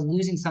deadlines. So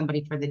losing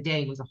somebody for the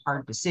day was a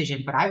hard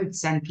decision, but I would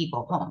send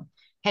people home.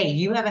 Hey,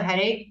 you have a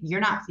headache, you're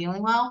not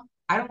feeling well.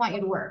 I don't want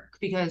you to work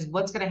because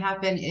what's going to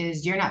happen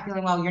is you're not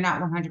feeling well, you're not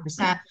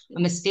 100%. A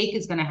mistake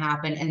is going to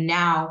happen. And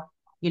now,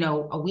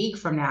 a week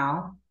from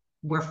now,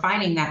 we're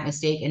finding that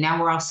mistake and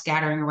now we're all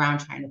scattering around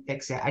trying to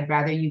fix it. I'd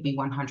rather you be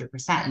 100%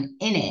 and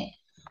in it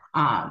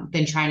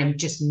than trying to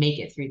just make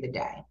it through the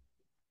day.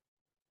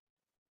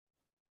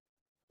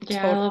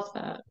 Yeah, I love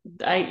that.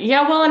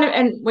 Yeah, well,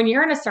 and when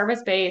you're in a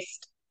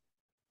service-based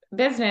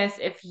business,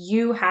 if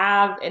you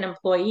have an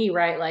employee,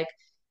 right? Like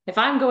if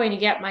I'm going to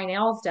get my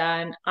nails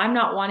done, I'm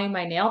not wanting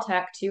my nail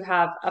tech to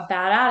have a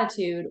bad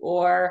attitude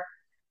or,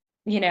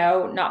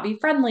 not be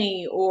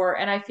friendly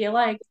and I feel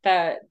like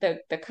the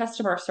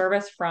customer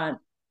service front,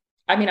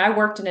 I mean, I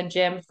worked in a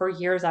gym for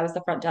years. I was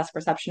the front desk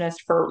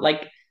receptionist for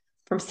like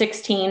from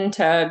 16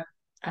 to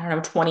I don't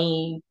know,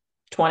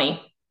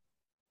 2020.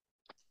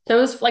 So it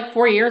was like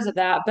 4 years of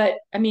that. But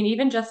I mean,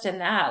 even just in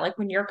that, like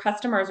when your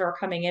customers are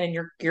coming in and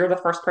you're the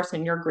first person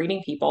and you're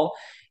greeting people,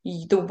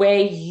 the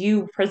way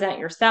you present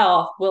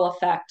yourself will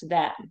affect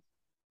them.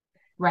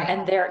 Right.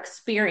 and their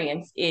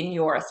experience in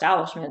your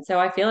establishment. So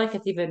I feel like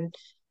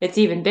it's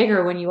even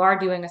bigger when you are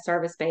doing a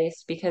service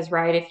based because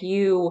right, if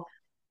you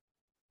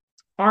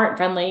aren't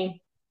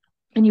friendly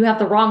and you have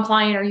the wrong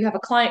client or you have a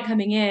client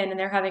coming in and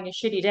they're having a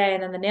shitty day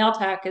and then the nail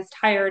tech is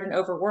tired and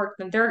overworked,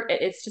 then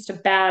it's just a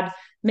bad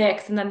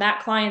mix. And then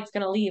that client's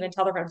going to leave and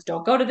tell their friends,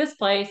 don't go to this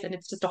place. And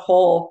it's just a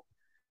whole,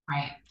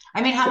 Right.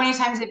 I mean, how many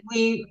times have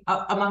we,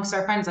 amongst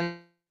our friends,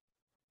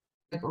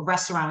 like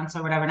restaurants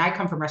or whatever, and I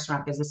come from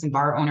restaurant business and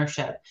bar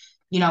ownership.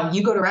 You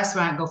go to a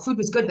restaurant and go, food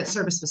was good, but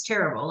service was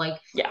terrible. Like,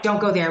 yeah, don't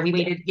go there. We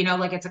waited,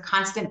 like it's a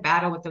constant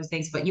battle with those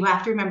things. But you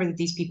have to remember that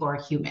these people are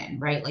human,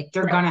 right? Like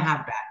they're right. gonna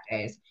have bad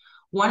days.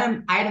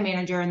 I had a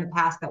manager in the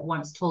past that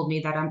once told me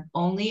that I'm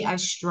only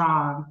as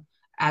strong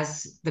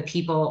as the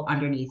people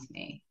underneath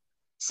me.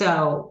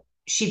 So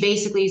she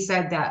basically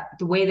said that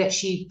the way that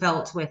she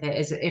felt with it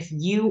is that if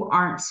you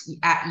aren't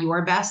at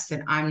your best,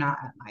 then I'm not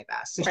at my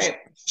best. So Right.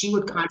 she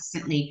would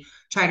constantly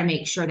try to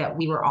make sure that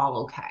we were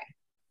all okay,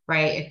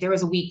 right? If there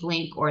was a weak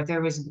link or if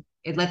there was,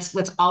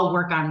 let's all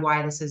work on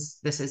why this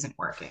isn't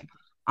working.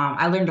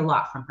 I learned a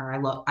lot from her.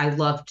 I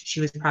loved.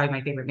 She was probably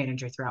my favorite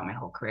manager throughout my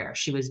whole career.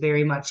 She was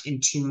very much in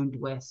tune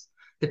with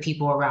the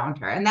people around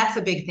her, and that's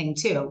a big thing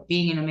too.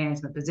 Being in a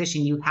management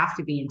position, you have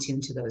to be in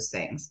tune to those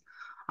things,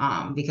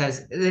 because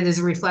it is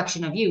a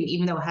reflection of you,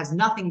 even though it has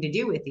nothing to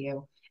do with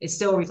you. It's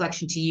still a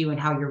reflection to you and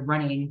how you're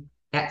running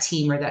that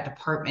team or that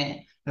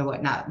department or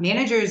whatnot.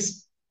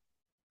 Managers,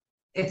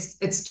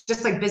 it's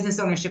just like business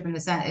ownership in the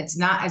sense it's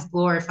not as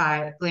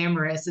glorified,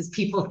 glamorous as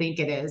people think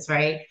it is,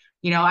 right?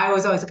 I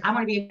was always like, I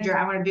want to be a manager,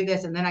 I want to do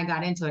this. And then I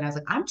got into it and I was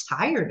like, I'm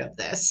tired of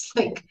this.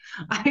 Like,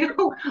 I don't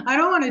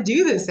want to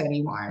do this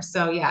anymore.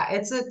 So yeah,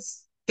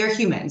 it's they're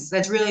humans.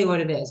 That's really what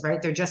it is,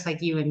 right? They're just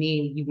like you and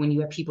me. When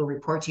you have people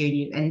report to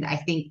you, and I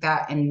think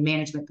that in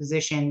management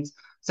positions,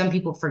 some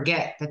people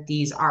forget that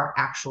these are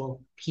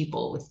actual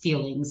people with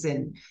feelings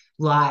and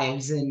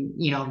lives, and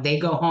they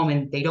go home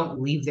and they don't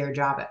leave their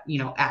job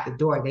at the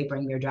door. They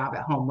bring their job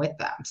at home with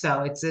them.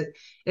 So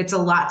it's a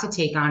lot to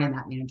take on in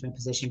that management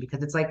position,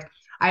 because it's like,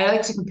 I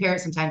like to compare it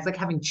sometimes like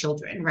having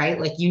children, right?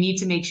 Like you need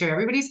to make sure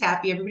everybody's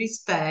happy,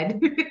 everybody's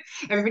fed,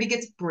 everybody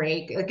gets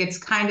break. Like it's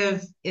kind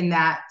of in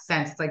that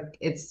sense. It's like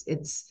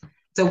it's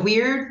a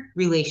weird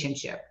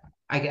relationship,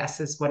 I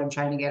guess, is what I'm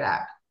trying to get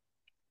at.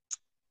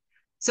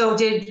 So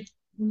did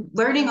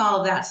learning all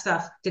of that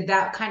stuff, did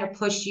that kind of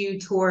push you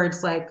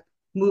towards like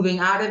moving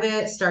out of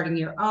it, starting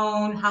your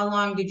own? How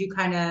long did you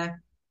kind of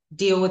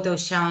deal with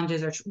those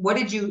challenges, or what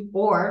did you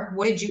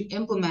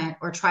implement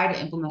or try to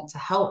implement to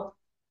help,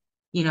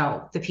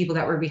 the people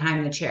that were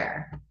behind the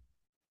chair?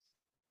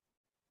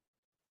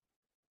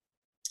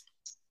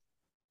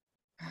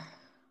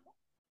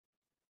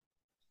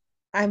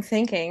 I'm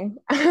thinking.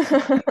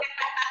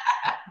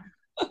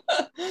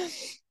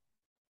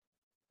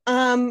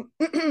 um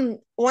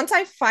Once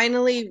I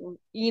finally,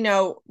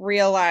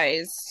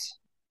 realized,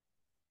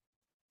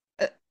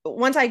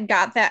 once I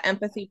got that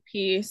empathy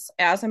piece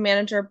as a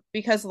manager,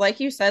 because like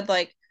you said,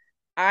 like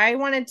I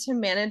wanted to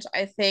manage,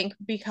 I think,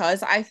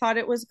 because I thought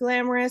it was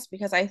glamorous,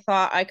 because I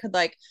thought I could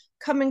like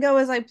come and go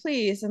as I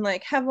please and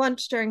like have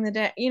lunch during the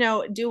day,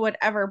 do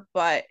whatever,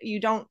 but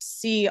you don't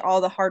see all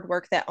the hard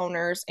work that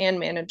owners and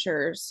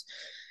managers,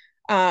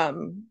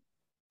 um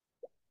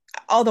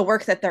all the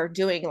work that they're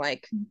doing.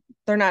 Like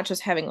they're not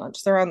just having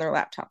lunch, they're on their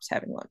laptops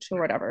having lunch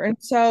or whatever. And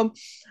so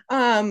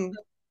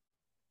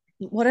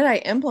what did I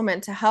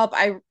implement to help?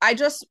 I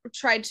just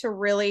tried to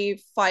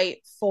really fight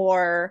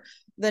for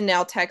the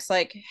nail techs,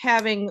 like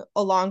having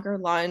a longer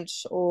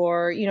lunch,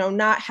 or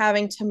not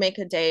having to make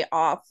a day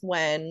off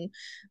when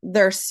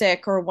they're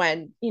sick or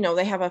when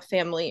they have a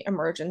family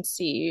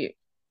emergency.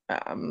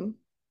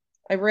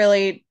 I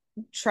really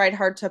tried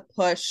hard to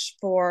push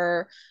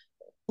for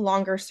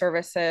longer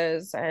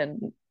services,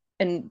 and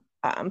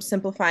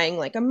simplifying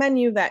like a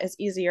menu that is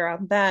easier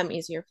on them,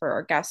 easier for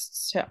our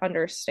guests to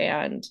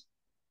understand.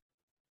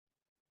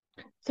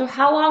 So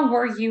how long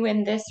were you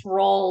in this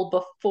role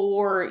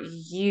before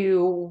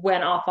you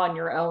went off on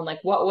your own? Like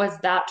what was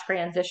that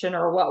transition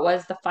or what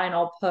was the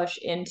final push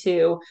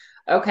into,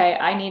 okay,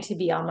 I need to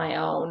be on my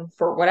own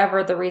for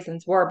whatever the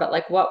reasons were, but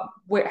like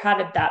how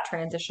did that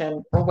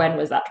transition or when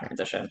was that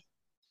transition?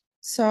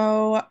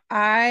 So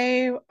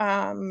I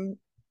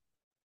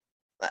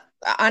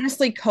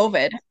honestly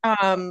COVID.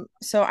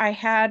 So I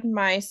had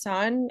my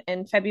son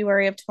in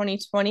February of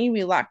 2020.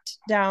 We locked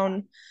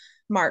down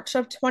March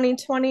of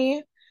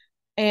 2020,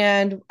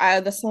 and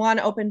the salon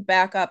opened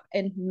back up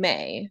in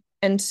May.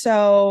 And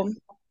so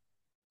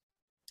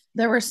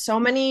there were so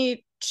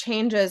many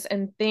changes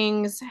and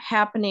things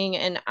happening,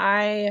 and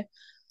I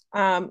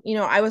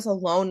was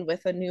alone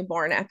with a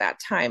newborn at that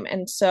time.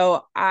 And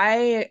so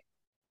I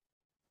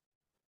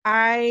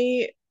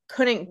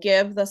couldn't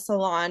give the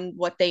salon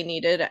what they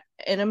needed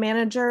in a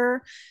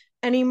manager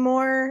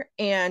anymore.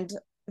 And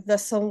the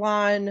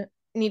salon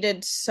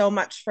needed so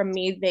much from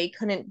me. They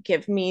couldn't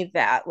give me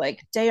that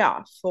like day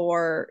off,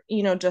 or,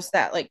 just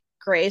that like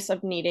grace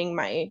of needing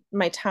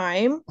my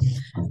time.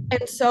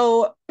 And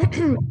so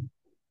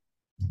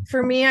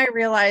for me, I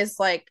realized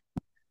like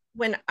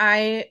when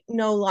I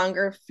no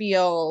longer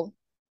feel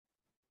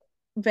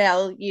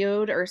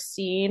valued or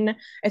seen,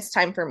 it's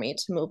time for me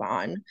to move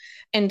on.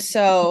 And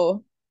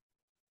so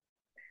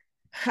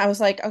I was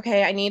like,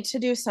 okay, I need to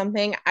do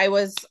something. I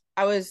was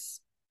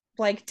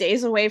like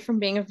days away from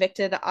being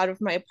evicted out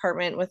of my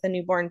apartment with a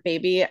newborn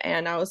baby,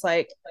 and I was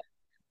like,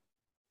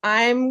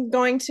 I'm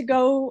going to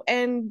go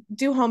and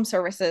do home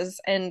services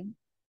and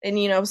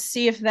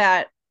see if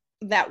that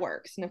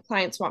works and if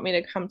clients want me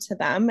to come to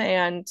them,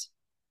 and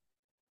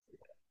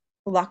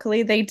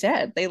luckily they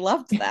did. They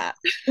loved that.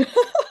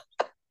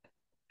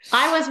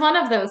 I was one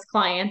of those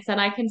clients, and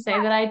I can say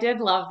that I did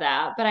love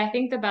that. But I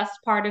think the best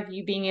part of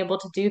you being able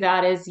to do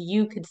that is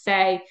you could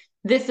say,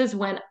 this is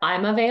when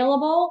I'm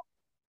available,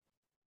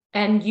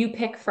 and you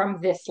pick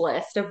from this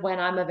list of when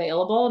I'm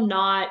available,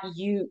 not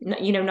you,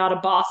 not a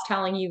boss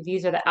telling you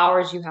these are the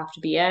hours you have to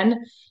be in.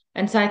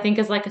 And so I think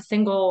as like a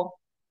single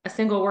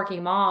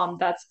working mom,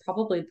 that's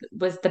probably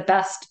was the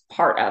best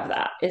part of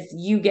that is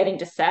you getting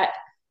to set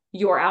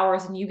your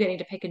hours and you getting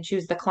to pick and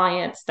choose the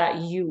clients that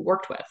you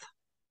worked with.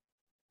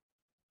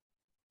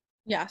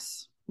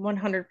 Yes,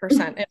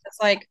 100%.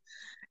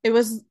 It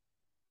was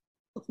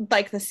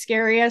like the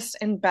scariest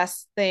and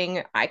best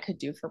thing I could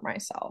do for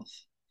myself.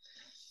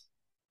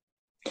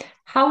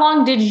 How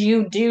long did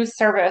you do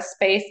service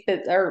based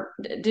or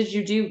did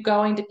you do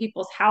going to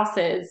people's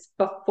houses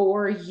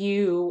before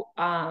you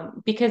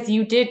because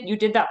you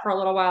did that for a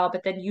little while,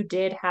 but then you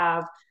did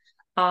have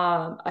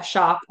a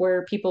shop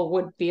where people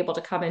would be able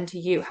to come into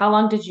you. How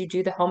long did you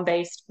do the home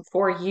based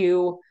before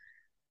you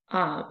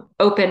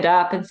opened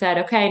up and said,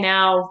 okay,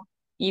 now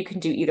you can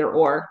do either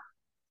or?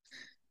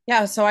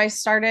 Yeah, so I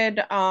started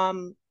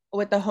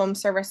with the home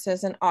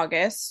services in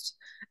August,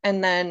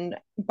 and then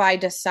by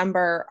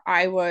December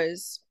I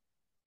was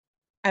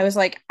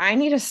like, I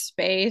need a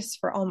space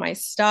for all my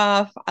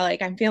stuff.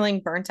 I'm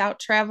feeling burnt out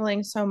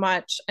traveling so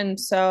much. And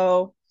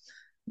so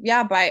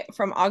yeah, by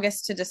from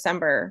August to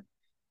December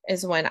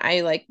is when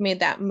I like made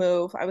that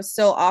move. I was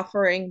still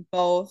offering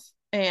both,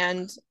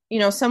 and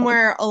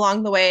somewhere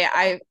along the way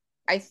I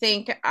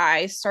think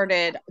I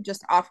started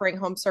just offering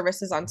home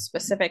services on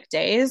specific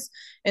days,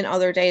 and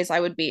other days I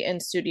would be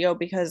in studio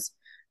because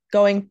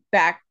going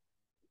back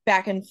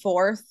and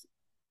forth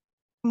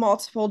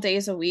multiple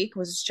days a week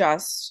was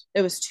just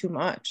it was too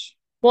much.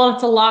 Well,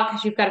 it's a lot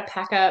because you've got to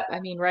pack up. I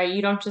mean, right?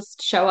 You don't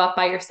just show up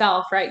by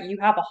yourself, right? You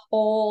have a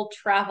whole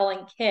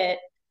traveling kit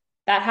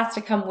that has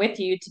to come with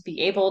you to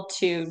be able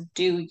to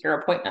do your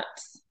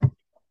appointments.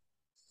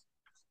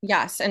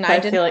 Yes, and So I I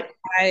didn't feel like,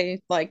 buy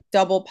like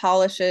double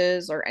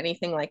polishes or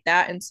anything like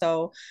that. And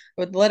so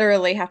I would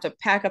literally have to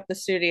pack up the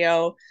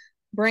studio,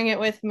 bring it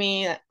with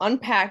me,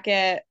 unpack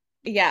it.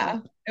 yeah. Yeah,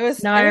 it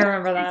was No, it I was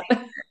remember that.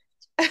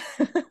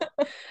 crazy.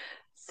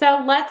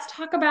 So let's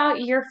talk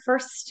about your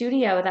first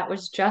studio that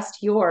was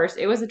just yours.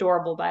 It was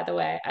adorable, by the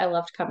way. I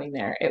loved coming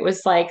there. It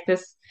was like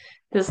this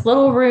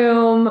little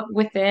room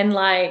within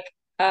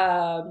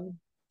um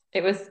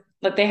it was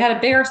like they had a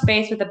bigger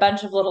space with a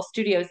bunch of little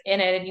studios in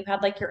it, and you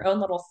had like your own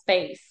little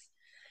space,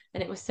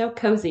 and it was so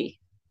cozy.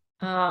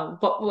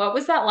 What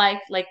was that like?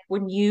 Like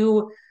when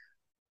you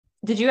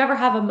did you ever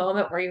have a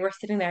moment where you were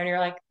sitting there and you're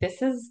like,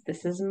 this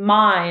is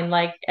mine,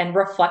 like, and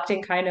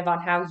reflecting kind of on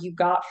how you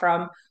got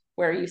from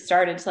where you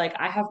started to like,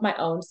 I have my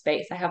own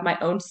space, I have my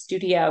own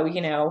studio,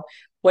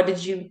 what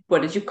did you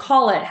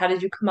call it? How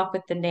did you come up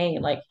with the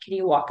name? Like, can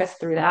you walk us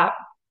through that?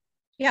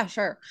 Yeah,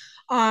 sure.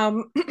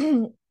 Um,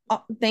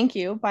 thank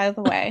you, by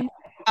the way.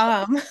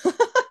 Um,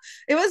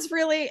 it was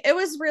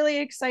really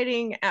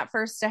exciting at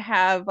first to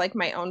have like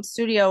my own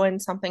studio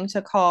and something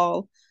to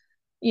call,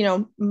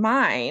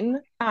 mine.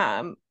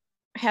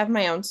 Have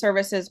my own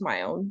services,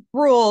 my own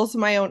rules,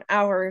 my own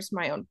hours,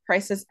 my own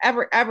prices,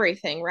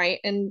 everything, right?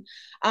 And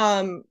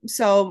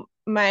so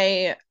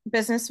my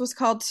business was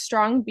called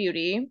Strong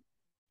Beauty,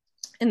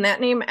 and that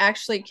name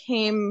actually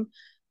came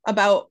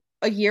about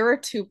a year or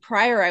two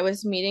prior. I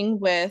was meeting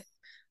with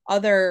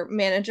other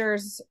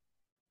managers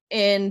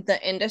in the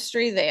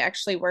industry. They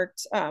actually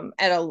worked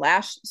at a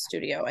lash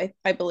studio,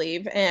 I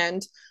believe.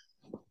 And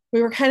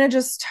we were kind of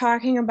just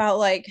talking about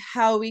like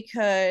how we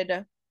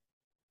could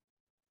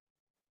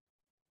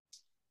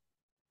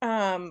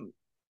um,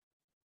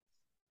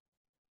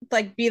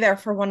 like be there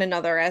for one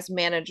another as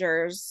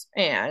managers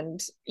and,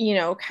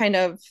 kind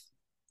of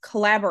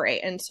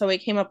collaborate. And so we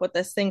came up with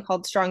this thing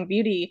called Strong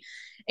Beauty,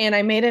 and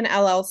I made an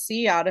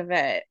LLC out of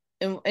it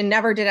and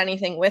never did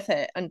anything with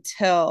it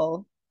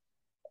until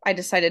I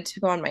decided to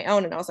go on my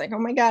own. And I was like, oh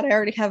my God, I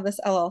already have this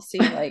LLC.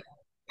 Like,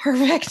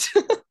 perfect.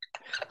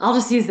 I'll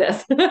just use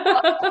this.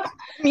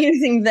 I'm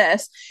using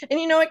this. And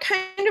it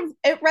kind of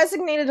it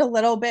resonated a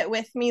little bit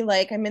with me.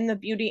 Like I'm in the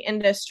beauty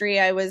industry.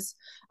 I was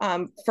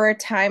for a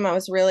time I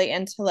was really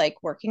into like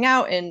working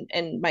out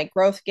and my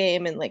growth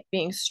game and like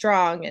being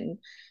strong and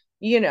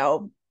you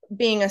know,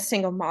 being a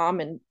single mom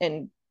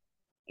and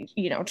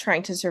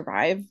trying to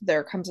survive.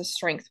 There comes a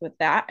strength with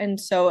that. And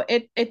so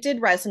it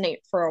did resonate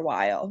for a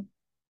while.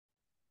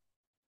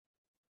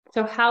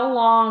 So how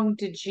long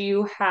did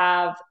you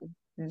have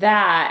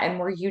that, and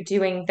were you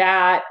doing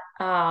that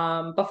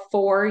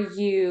before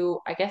you,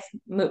 I guess,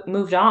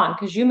 moved on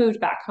because you moved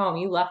back home.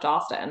 You left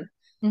Austin.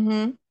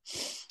 Mm-hmm.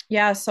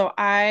 Yeah, so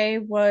I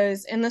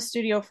was in the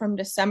studio from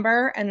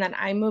December and then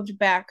I moved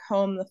back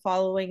home the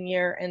following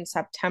year in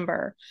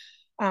September.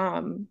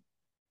 Um,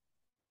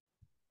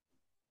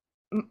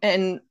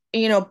 and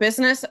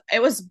business,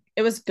 it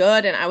was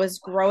good and I was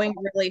growing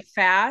really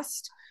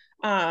fast.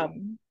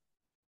 Um,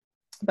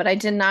 but I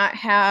did not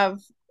have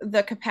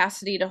the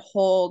capacity to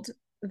hold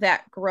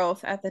that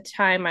growth at the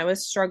time. I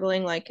was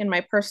struggling like in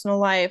my personal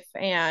life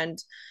and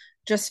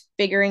just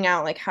figuring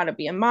out like how to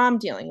be a mom,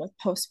 dealing with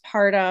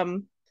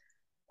postpartum.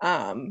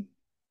 Um,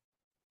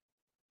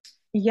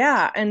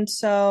 yeah, and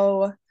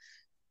so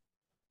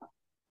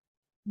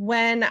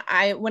when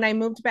I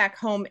moved back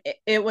home,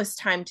 it was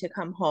time to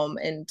come home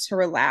and to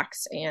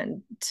relax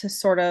and to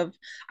sort of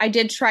I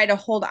did try to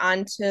hold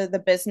on to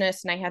the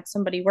business and I had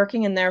somebody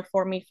working in there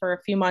for me for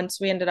a few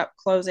months. We ended up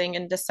closing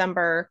in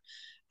December.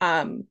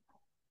 Um,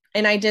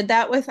 and I did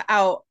that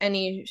without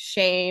any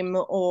shame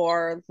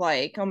or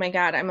like, oh my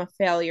God, I'm a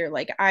failure.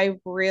 Like I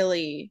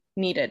really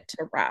needed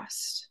to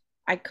rest.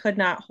 I could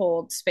not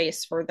hold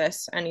space for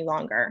this any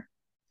longer.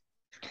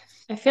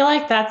 I feel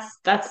like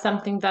that's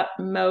something that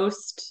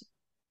most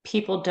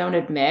people don't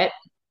admit.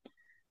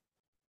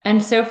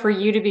 And so for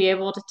you to be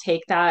able to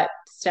take that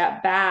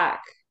step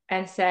back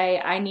and say,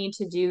 I need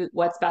to do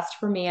what's best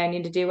for me, I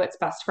need to do what's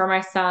best for my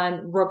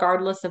son,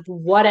 regardless of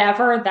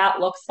whatever that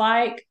looks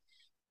like,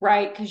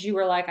 right? Because you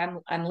were like,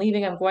 I'm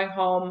leaving, I'm going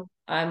home,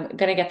 I'm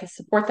gonna get the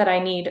support that I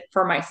need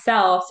for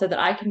myself so that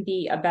I can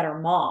be a better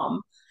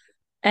mom.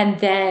 And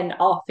then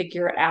I'll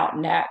figure it out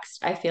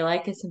next. I feel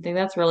like is something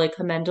that's really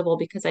commendable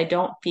because I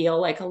don't feel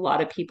like a lot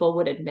of people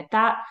would admit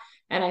that.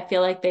 And I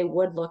feel like they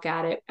would look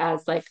at it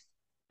as like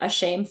a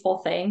shameful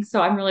thing.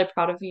 So I'm really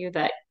proud of you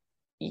that,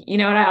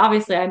 and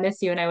I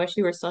miss you and I wish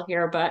you were still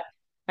here, but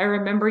I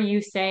remember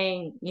you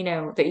saying,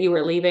 that you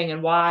were leaving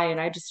and why. And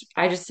I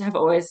just have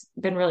always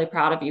been really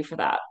proud of you for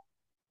that.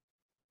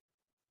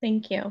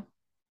 Thank you.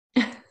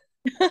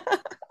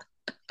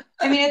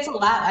 I mean, it's a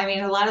lot. I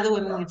mean, a lot of the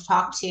women we've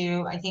talked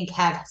to, I think,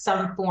 have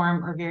some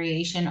form or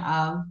variation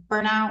of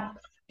burnout.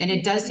 And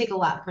it does take a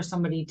lot for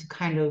somebody to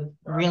kind of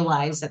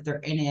realize that they're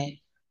in it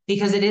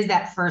because it is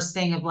that first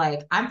thing of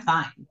like, I'm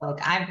fine.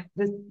 Like,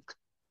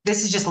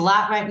 this is just a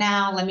lot right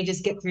now. Let me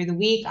just get through the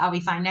week. I'll be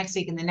fine next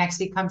week. And the next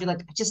week comes, you're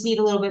like, I just need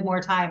a little bit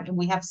more time. And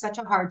we have such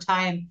a hard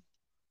time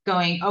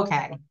going,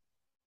 okay,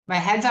 my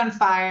head's on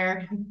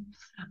fire.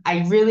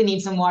 I really need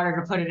some water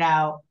to put it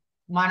out.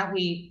 Why don't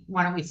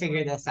we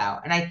figure this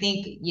out? And I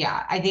think,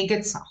 yeah, I think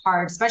it's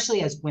hard,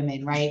 especially as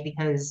women, right?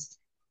 Because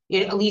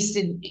at least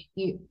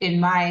in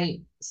my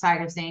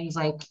side of things,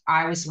 like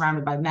I was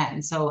surrounded by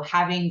men. So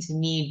having to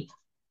need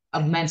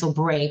a mental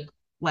break,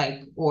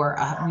 like, or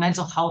a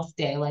mental health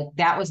day, like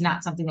that was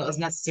not something that was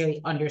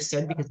necessarily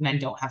understood because men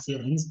don't have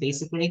feelings,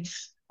 basically.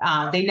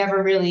 They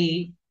never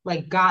really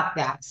like got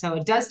that. So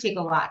it does take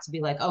a lot to be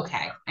like,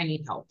 okay, I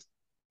need help.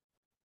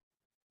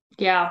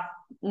 Yeah,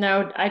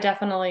 no, I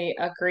definitely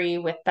agree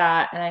with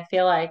that. And I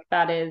feel like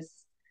I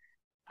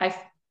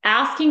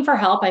asking for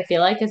help, I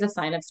feel like is a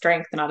sign of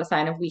strength, not a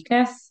sign of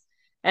weakness.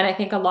 And I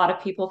think a lot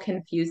of people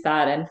confuse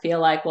that and feel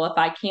like, well, if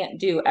I can't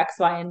do X,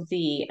 Y, and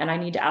Z and I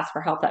need to ask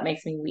for help, that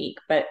makes me weak.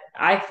 But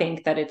I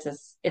think that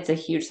it's a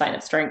huge sign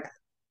of strength.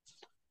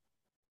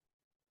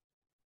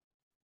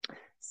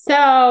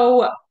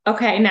 So,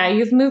 okay, now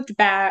you've moved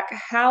back.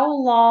 How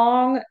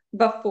long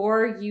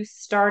before you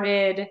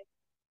started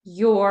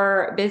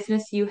your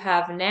business you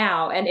have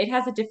now? And it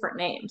has a different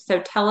name. So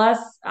tell us,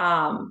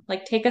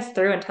 like take us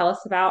through and tell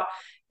us about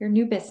your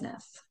new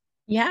business.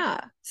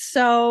 Yeah.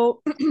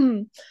 So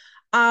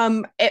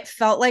it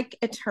felt like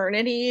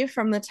eternity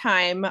from the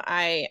time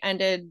I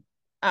ended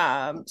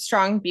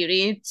Strong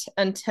Beauty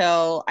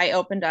until I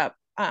opened up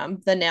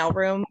the nail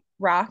room.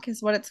 Rock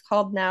is what it's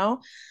called now.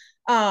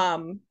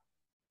 Um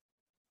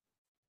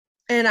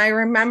and I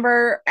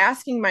remember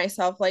asking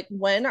myself like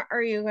when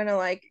are you going to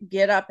like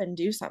get up and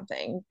do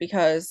something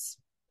because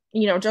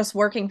just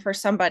working for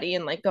somebody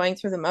and like going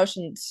through the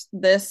motions,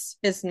 this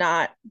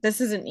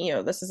isn't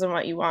you, this isn't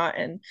what you want.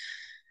 And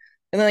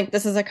then, like,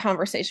 this is a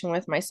conversation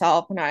with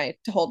myself. And I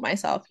told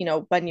myself,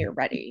 when you're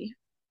ready,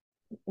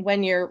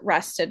 when you're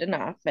rested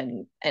enough.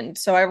 And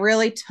so I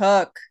really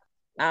took,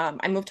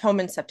 I moved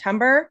home in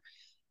September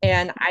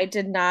and I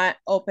did not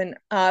open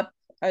up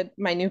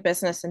my new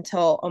business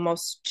until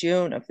almost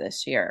June of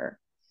this year.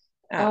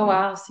 Oh, Um,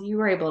 wow. So you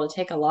were able to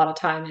take a lot of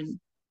time and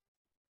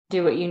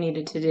do what you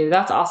needed to do.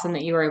 That's awesome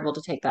that you were able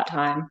to take that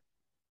time.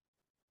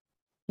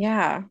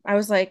 yeah, I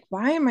was like,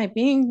 why am I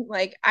being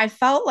like, I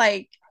felt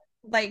like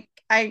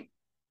I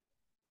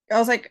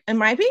was like,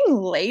 am I being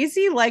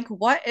lazy? Like,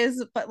 what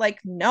is, but like,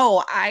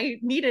 no, I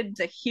needed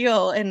to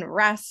heal and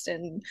rest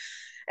and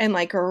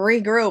like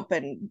regroup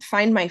and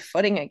find my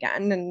footing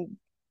again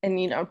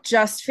and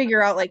just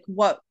figure out like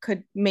what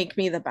could make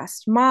me the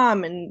best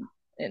mom and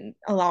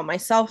allow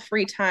myself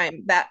free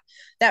time.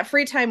 That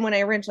free time when I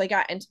originally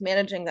got into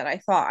managing that I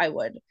thought I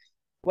would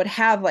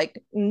have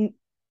like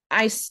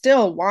I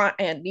still want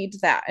and need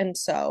that. And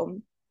so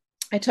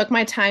I took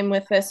my time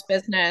with this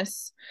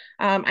business.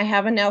 I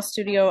have a nail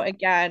studio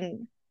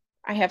again.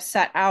 I have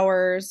set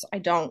hours. I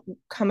don't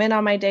come in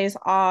on my days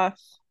off.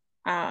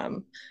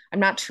 I'm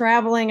not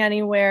traveling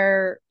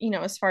anywhere,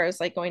 as far as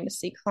like going to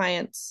see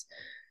clients.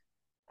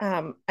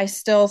 I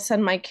still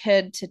send my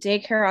kid to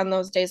daycare on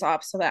those days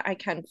off so that I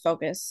can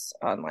focus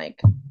on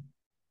like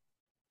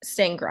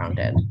staying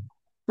grounded.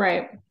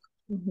 Right.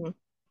 Mhm.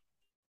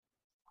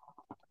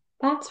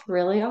 That's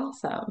really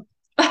awesome.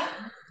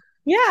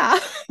 Yeah.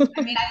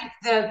 I mean, I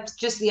think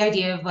just the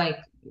idea of like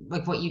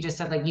what you just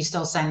said, like you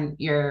still send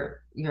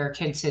your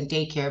kids to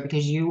daycare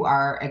because you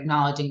are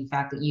acknowledging the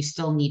fact that you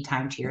still need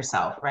time to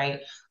yourself, right?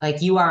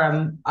 Like you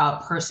are a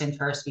person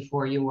first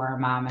before you were a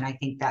mom, and I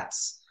think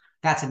that's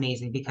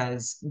amazing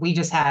because we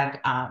just had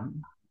a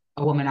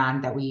woman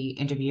on that we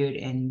interviewed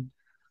in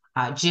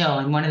Jill,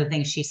 and one of the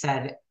things she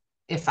said,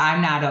 if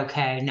I'm not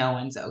okay, no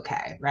one's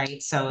okay,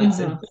 right? So it's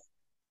a Mhm.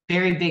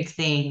 very big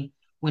thing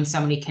when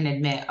somebody can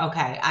admit,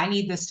 okay, I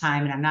need this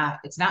time and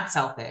it's not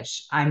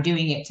selfish. I'm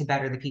doing it to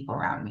better the people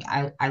around me.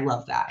 I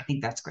love that. I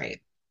think that's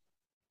great.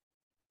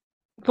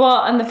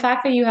 Well, and the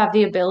fact that you have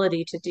the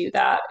ability to do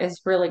that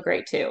is really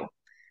great too.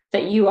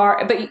 That you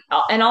are,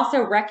 and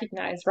also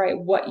recognize, right,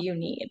 what you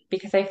need.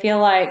 Because I feel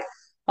like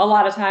a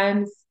lot of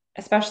times,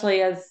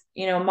 especially as,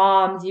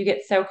 moms, you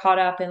get so caught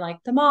up in like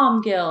the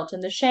mom guilt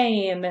and the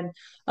shame and,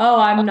 oh,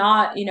 I'm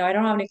not, I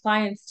don't have any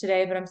clients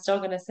today, but I'm still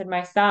going to send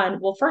my son.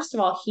 Well, first of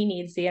all, he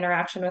needs the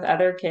interaction with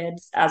other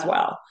kids as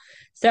well.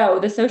 So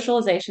the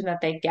socialization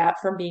that they get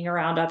from being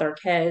around other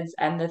kids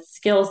and the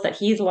skills that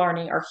he's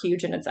learning are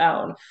huge in its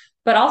own.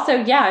 But also,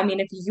 yeah, I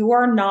mean, if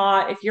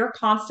you're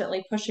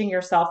constantly pushing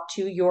yourself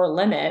to your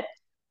limit,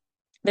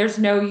 there's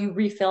no you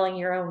refilling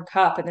your own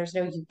cup and there's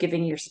no you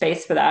giving your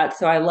space for that.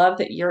 So I love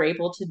that you're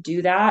able to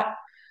do that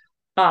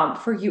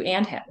for you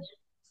and him.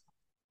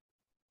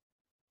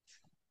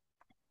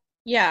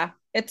 Yeah.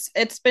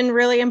 It's been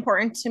really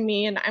important to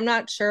me, and I'm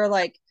not sure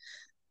like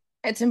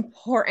it's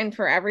important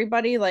for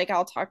everybody. Like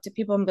I'll talk to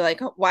people and be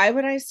like, oh, why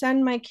would I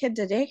send my kid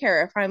to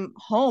daycare if I'm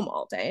home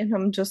all day? And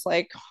I'm just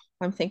like,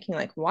 I'm thinking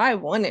like, why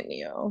wouldn't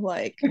you?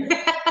 Like,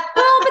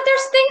 Well, but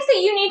there's things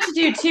that you need to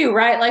do too,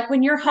 right? Like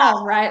when you're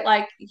home, right?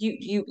 Like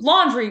you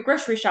laundry,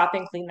 grocery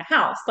shopping, clean the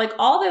house, like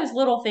all those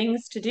little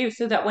things to do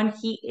so that when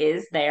he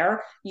is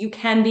there, you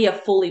can be a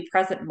fully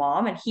present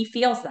mom and he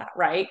feels that,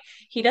 right?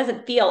 He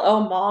doesn't feel,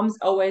 oh, mom's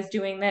always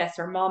doing this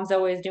or mom's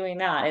always doing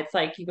that. It's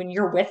like when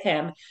you're with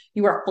him,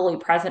 you are fully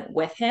present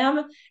with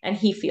him and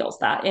he feels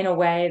that in a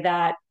way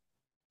that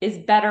is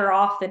better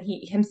off than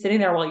him sitting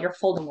there while you're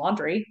folding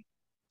laundry.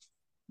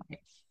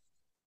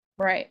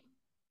 right.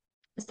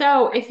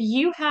 So, if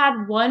you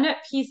had one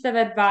piece of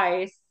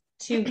advice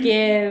to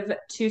give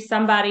to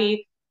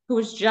somebody who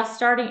is just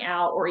starting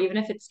out, or even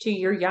if it's to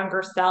your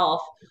younger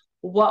self,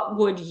 what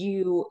would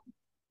you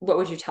what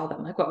would you tell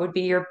them? Like, what would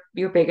be your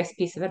biggest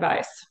piece of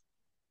advice?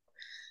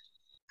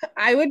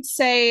 I would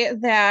say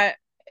that,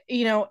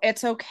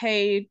 it's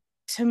okay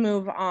to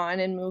move on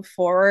and move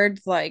forward,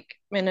 like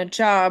in a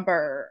job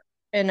or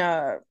in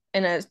a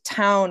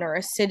town or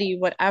a city,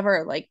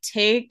 whatever. Like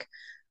take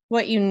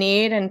what you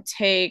need and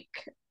take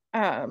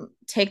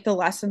the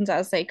lessons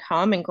as they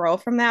come and grow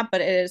from that.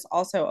 But it is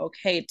also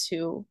okay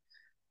to,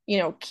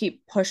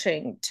 keep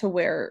pushing to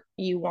where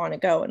you want to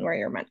go and where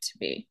you're meant to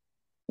be.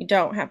 You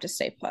don't have to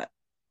stay put.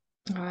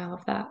 Oh, I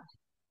love that.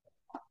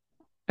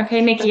 Okay,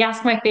 Nikki,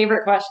 ask my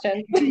favorite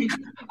question.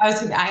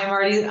 I'm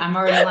already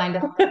lined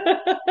up. Do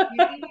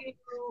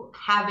you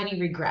have any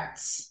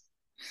regrets?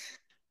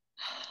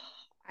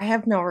 I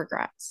have no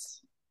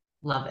regrets.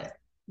 Love it.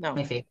 No.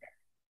 My favorite.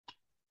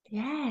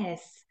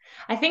 Yes.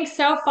 I think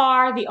so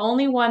far the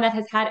only one that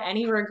has had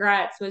any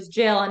regrets was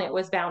Jill, and it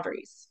was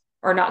boundaries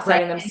or not Right.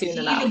 setting them And soon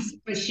enough.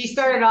 but she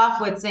started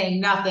off with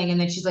saying nothing, and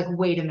then she's like,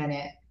 wait a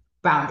minute,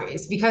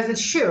 boundaries. Because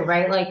it's true,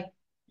 right? Like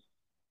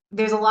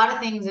there's a lot of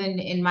things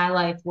in my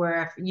life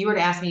where if you were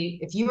to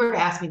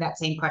ask me that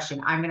same question,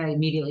 I'm going to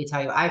immediately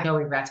tell you I have no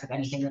regrets with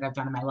anything that I've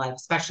done in my life,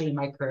 especially in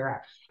my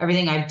career.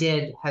 Everything I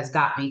did has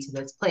got me to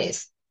this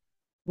place.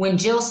 When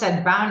Jill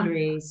said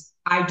boundaries,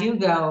 I do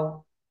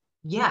go,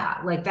 yeah,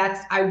 like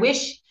I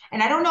wish,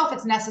 and I don't know if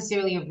it's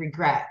necessarily a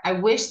regret. I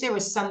wish there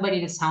was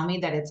somebody to tell me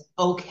that it's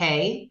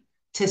okay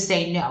to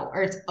say no,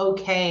 or it's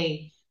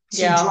okay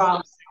to Yeah.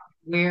 draw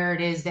where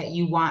it is that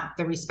you want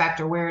the respect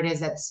or where it is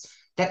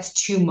that's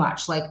too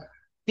much. Like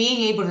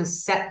being able to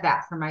set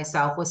that for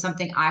myself was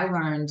something I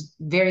learned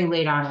very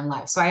late on in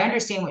life. So I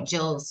understand what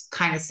Jill's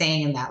kind of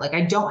saying in that. Like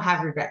I don't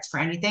have regrets for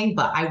anything,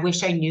 but I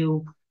wish I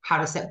knew how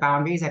to set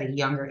boundaries at a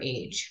younger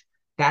age.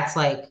 That's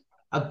like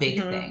a big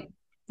Mhm. thing.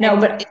 No,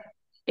 And but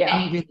yeah.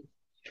 any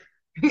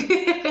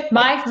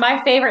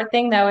My favorite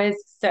thing though is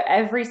so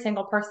every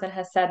single person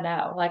has said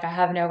no. Like I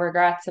have no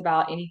regrets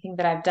about anything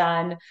that I've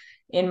done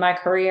in my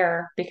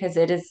career because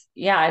it's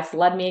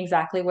led me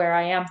exactly where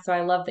I am. So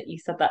I love that you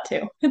said that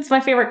too. It's my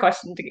favorite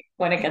question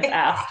when it gets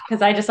asked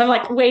because I'm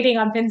like waiting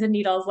on pins and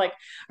needles. Like,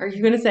 are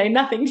you going to say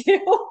nothing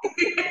too?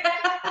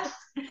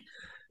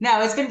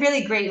 No, it's been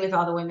really great with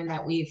all the women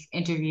that we've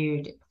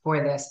interviewed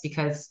for this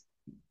because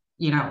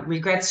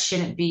regrets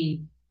shouldn't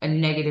be a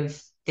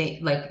negative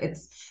thing. Like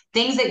it's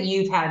things that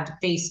you've had to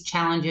face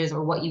challenges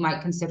or what you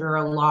might consider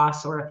a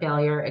loss or a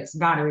failure. It's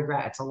not a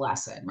regret, it's a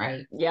lesson,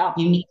 right? Yeah.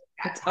 You need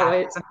that It's to happen.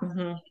 always, Sometimes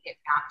mhm. you get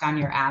knocked on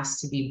your ass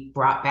to be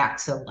brought back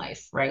to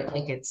life, right?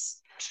 Like it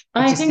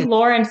I just think is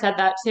Lauren said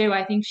that too.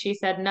 I think she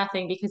said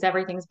nothing because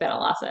everything's been a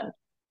lesson.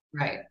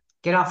 right.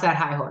 Get off that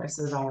high horse,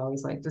 as I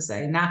always like to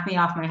say. Knock me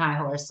off my high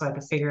horse so I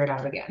can figure it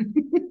out again.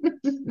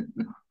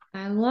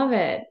 I love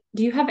it.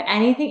 Do you have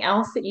anything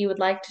else that you would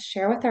like to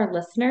share with our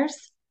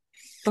listeners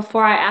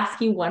before I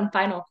ask you one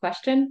final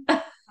question?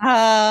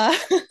 Uh,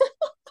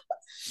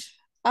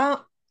 uh,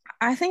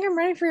 I think I'm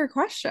ready for your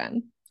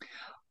question.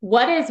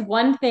 What is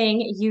one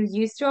thing you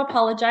used to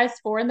apologize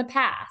for in the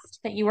past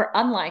that you are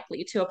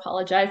unlikely to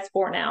apologize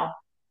for now?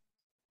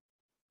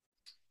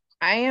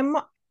 I am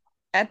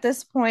at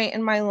this point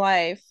in my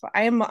life,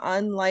 I am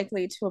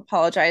unlikely to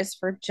apologize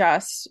for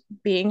just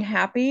being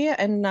happy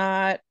and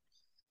not,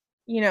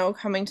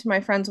 coming to my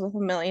friends with a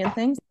million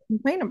things to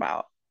complain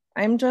about.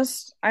 I'm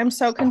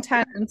so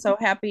content and so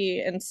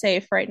happy and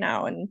safe right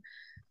now,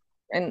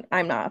 and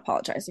I'm not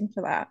apologizing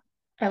for that.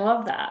 I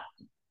love that.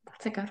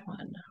 That's a good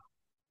one.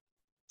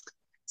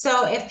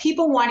 So, if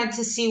people wanted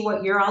to see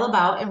what you're all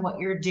about and what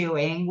you're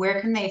doing, where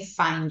can they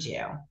find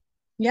you?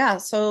 Yeah,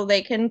 so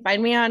they can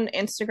find me on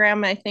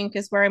Instagram, I think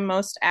is where I'm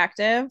most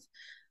active,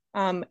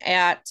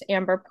 at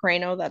Amber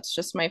Peraino. That's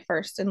just my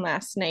first and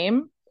last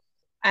name.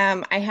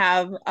 I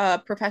have a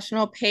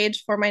professional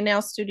page for my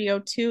nail studio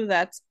too.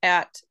 That's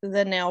at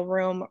the Nail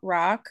Room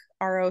Rock,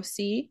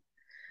 ROC.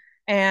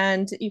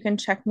 And you can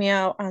check me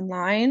out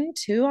online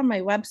too on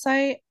my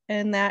website,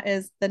 and that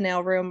is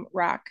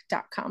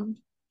thenailroomrock.com.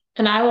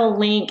 And I will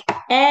link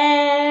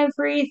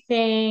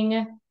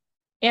everything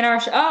in our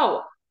show.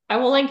 Oh, I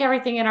will link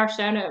everything in our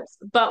show notes.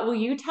 But will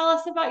you tell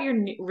us about your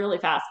new, really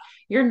fast,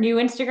 your new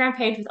Instagram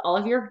page with all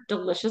of your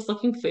delicious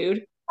looking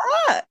food?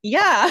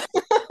 Yeah.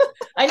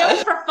 I know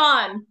it's for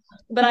fun,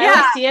 but I Yeah.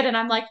 always see it and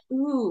I'm like,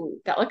 ooh,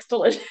 that looks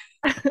delicious.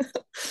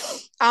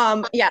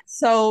 Yeah.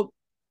 So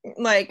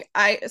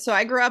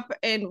I grew up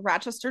in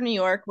Rochester, New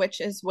York,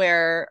 which is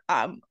where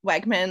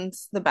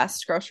Wegmans, the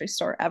best grocery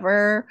store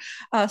ever,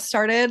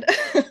 started.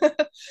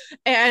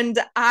 And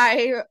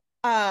I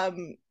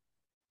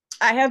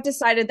have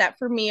decided that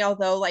for me,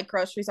 although like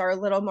groceries are a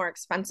little more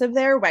expensive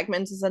there,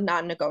 Wegmans is a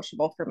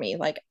non-negotiable for me.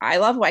 Like I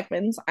love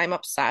Wegmans. I'm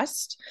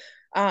obsessed.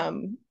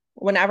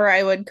 Whenever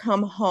I would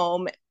come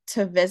home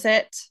to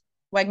visit,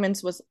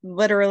 Wegmans was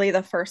literally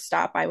the first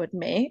stop I would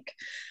make.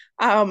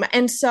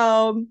 And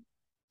so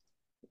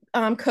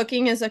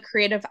cooking is a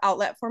creative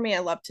outlet for me. I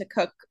love to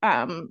cook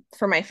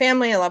for my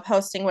family. I love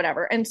hosting,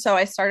 whatever. And so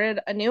I started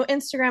a new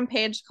Instagram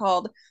page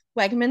called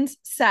Wegmans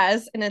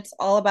Says, and it's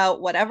all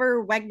about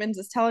whatever Wegmans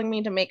is telling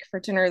me to make for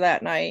dinner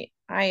that night.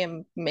 I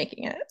am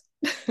making it.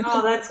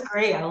 Oh, that's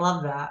great. I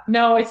love that.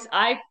 No,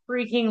 I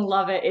freaking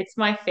love it. It's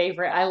my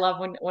favorite. I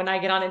love when I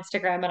get on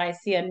Instagram and I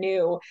see a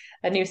new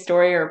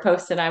story or a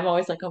post and I'm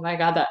always like, "Oh my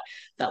God,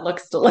 that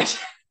looks delicious."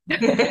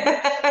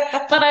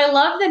 But I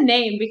love the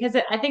name because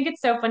I think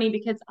it's so funny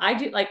because I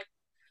do like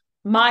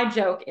my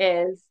joke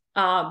is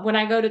when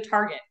I go to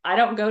Target, I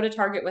don't go to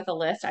Target with a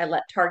list. I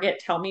let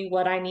Target tell me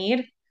what I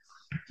need.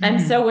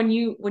 And so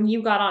Mhm. when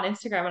you got on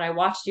Instagram and I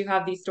watched you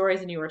have these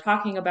stories and you were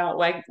talking about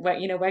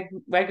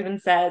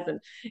Wegman says and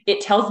it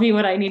tells me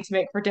what I need to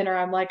make for dinner.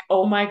 I'm like,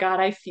 oh my God,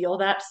 I feel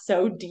that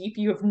so deep.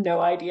 You have no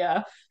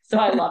idea. So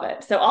I love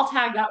it. So I'll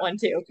tag that one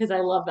too because I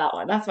love that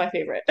one. That's my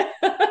favorite.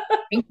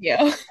 Thank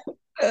you.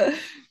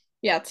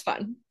 Yeah, it's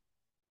fun.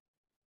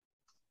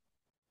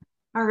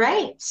 All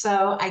right.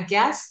 So I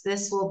guess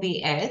this will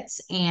be it.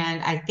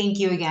 And I thank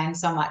you again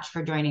so much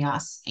for joining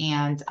us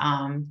and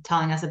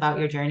telling us about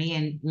your journey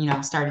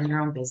and, starting your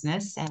own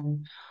business.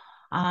 And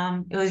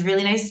it was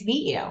really nice to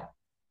meet you.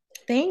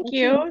 Thank Thank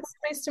you. you. It's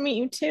nice to meet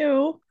you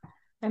too.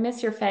 I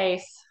miss your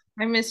face.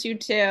 I miss you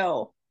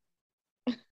too.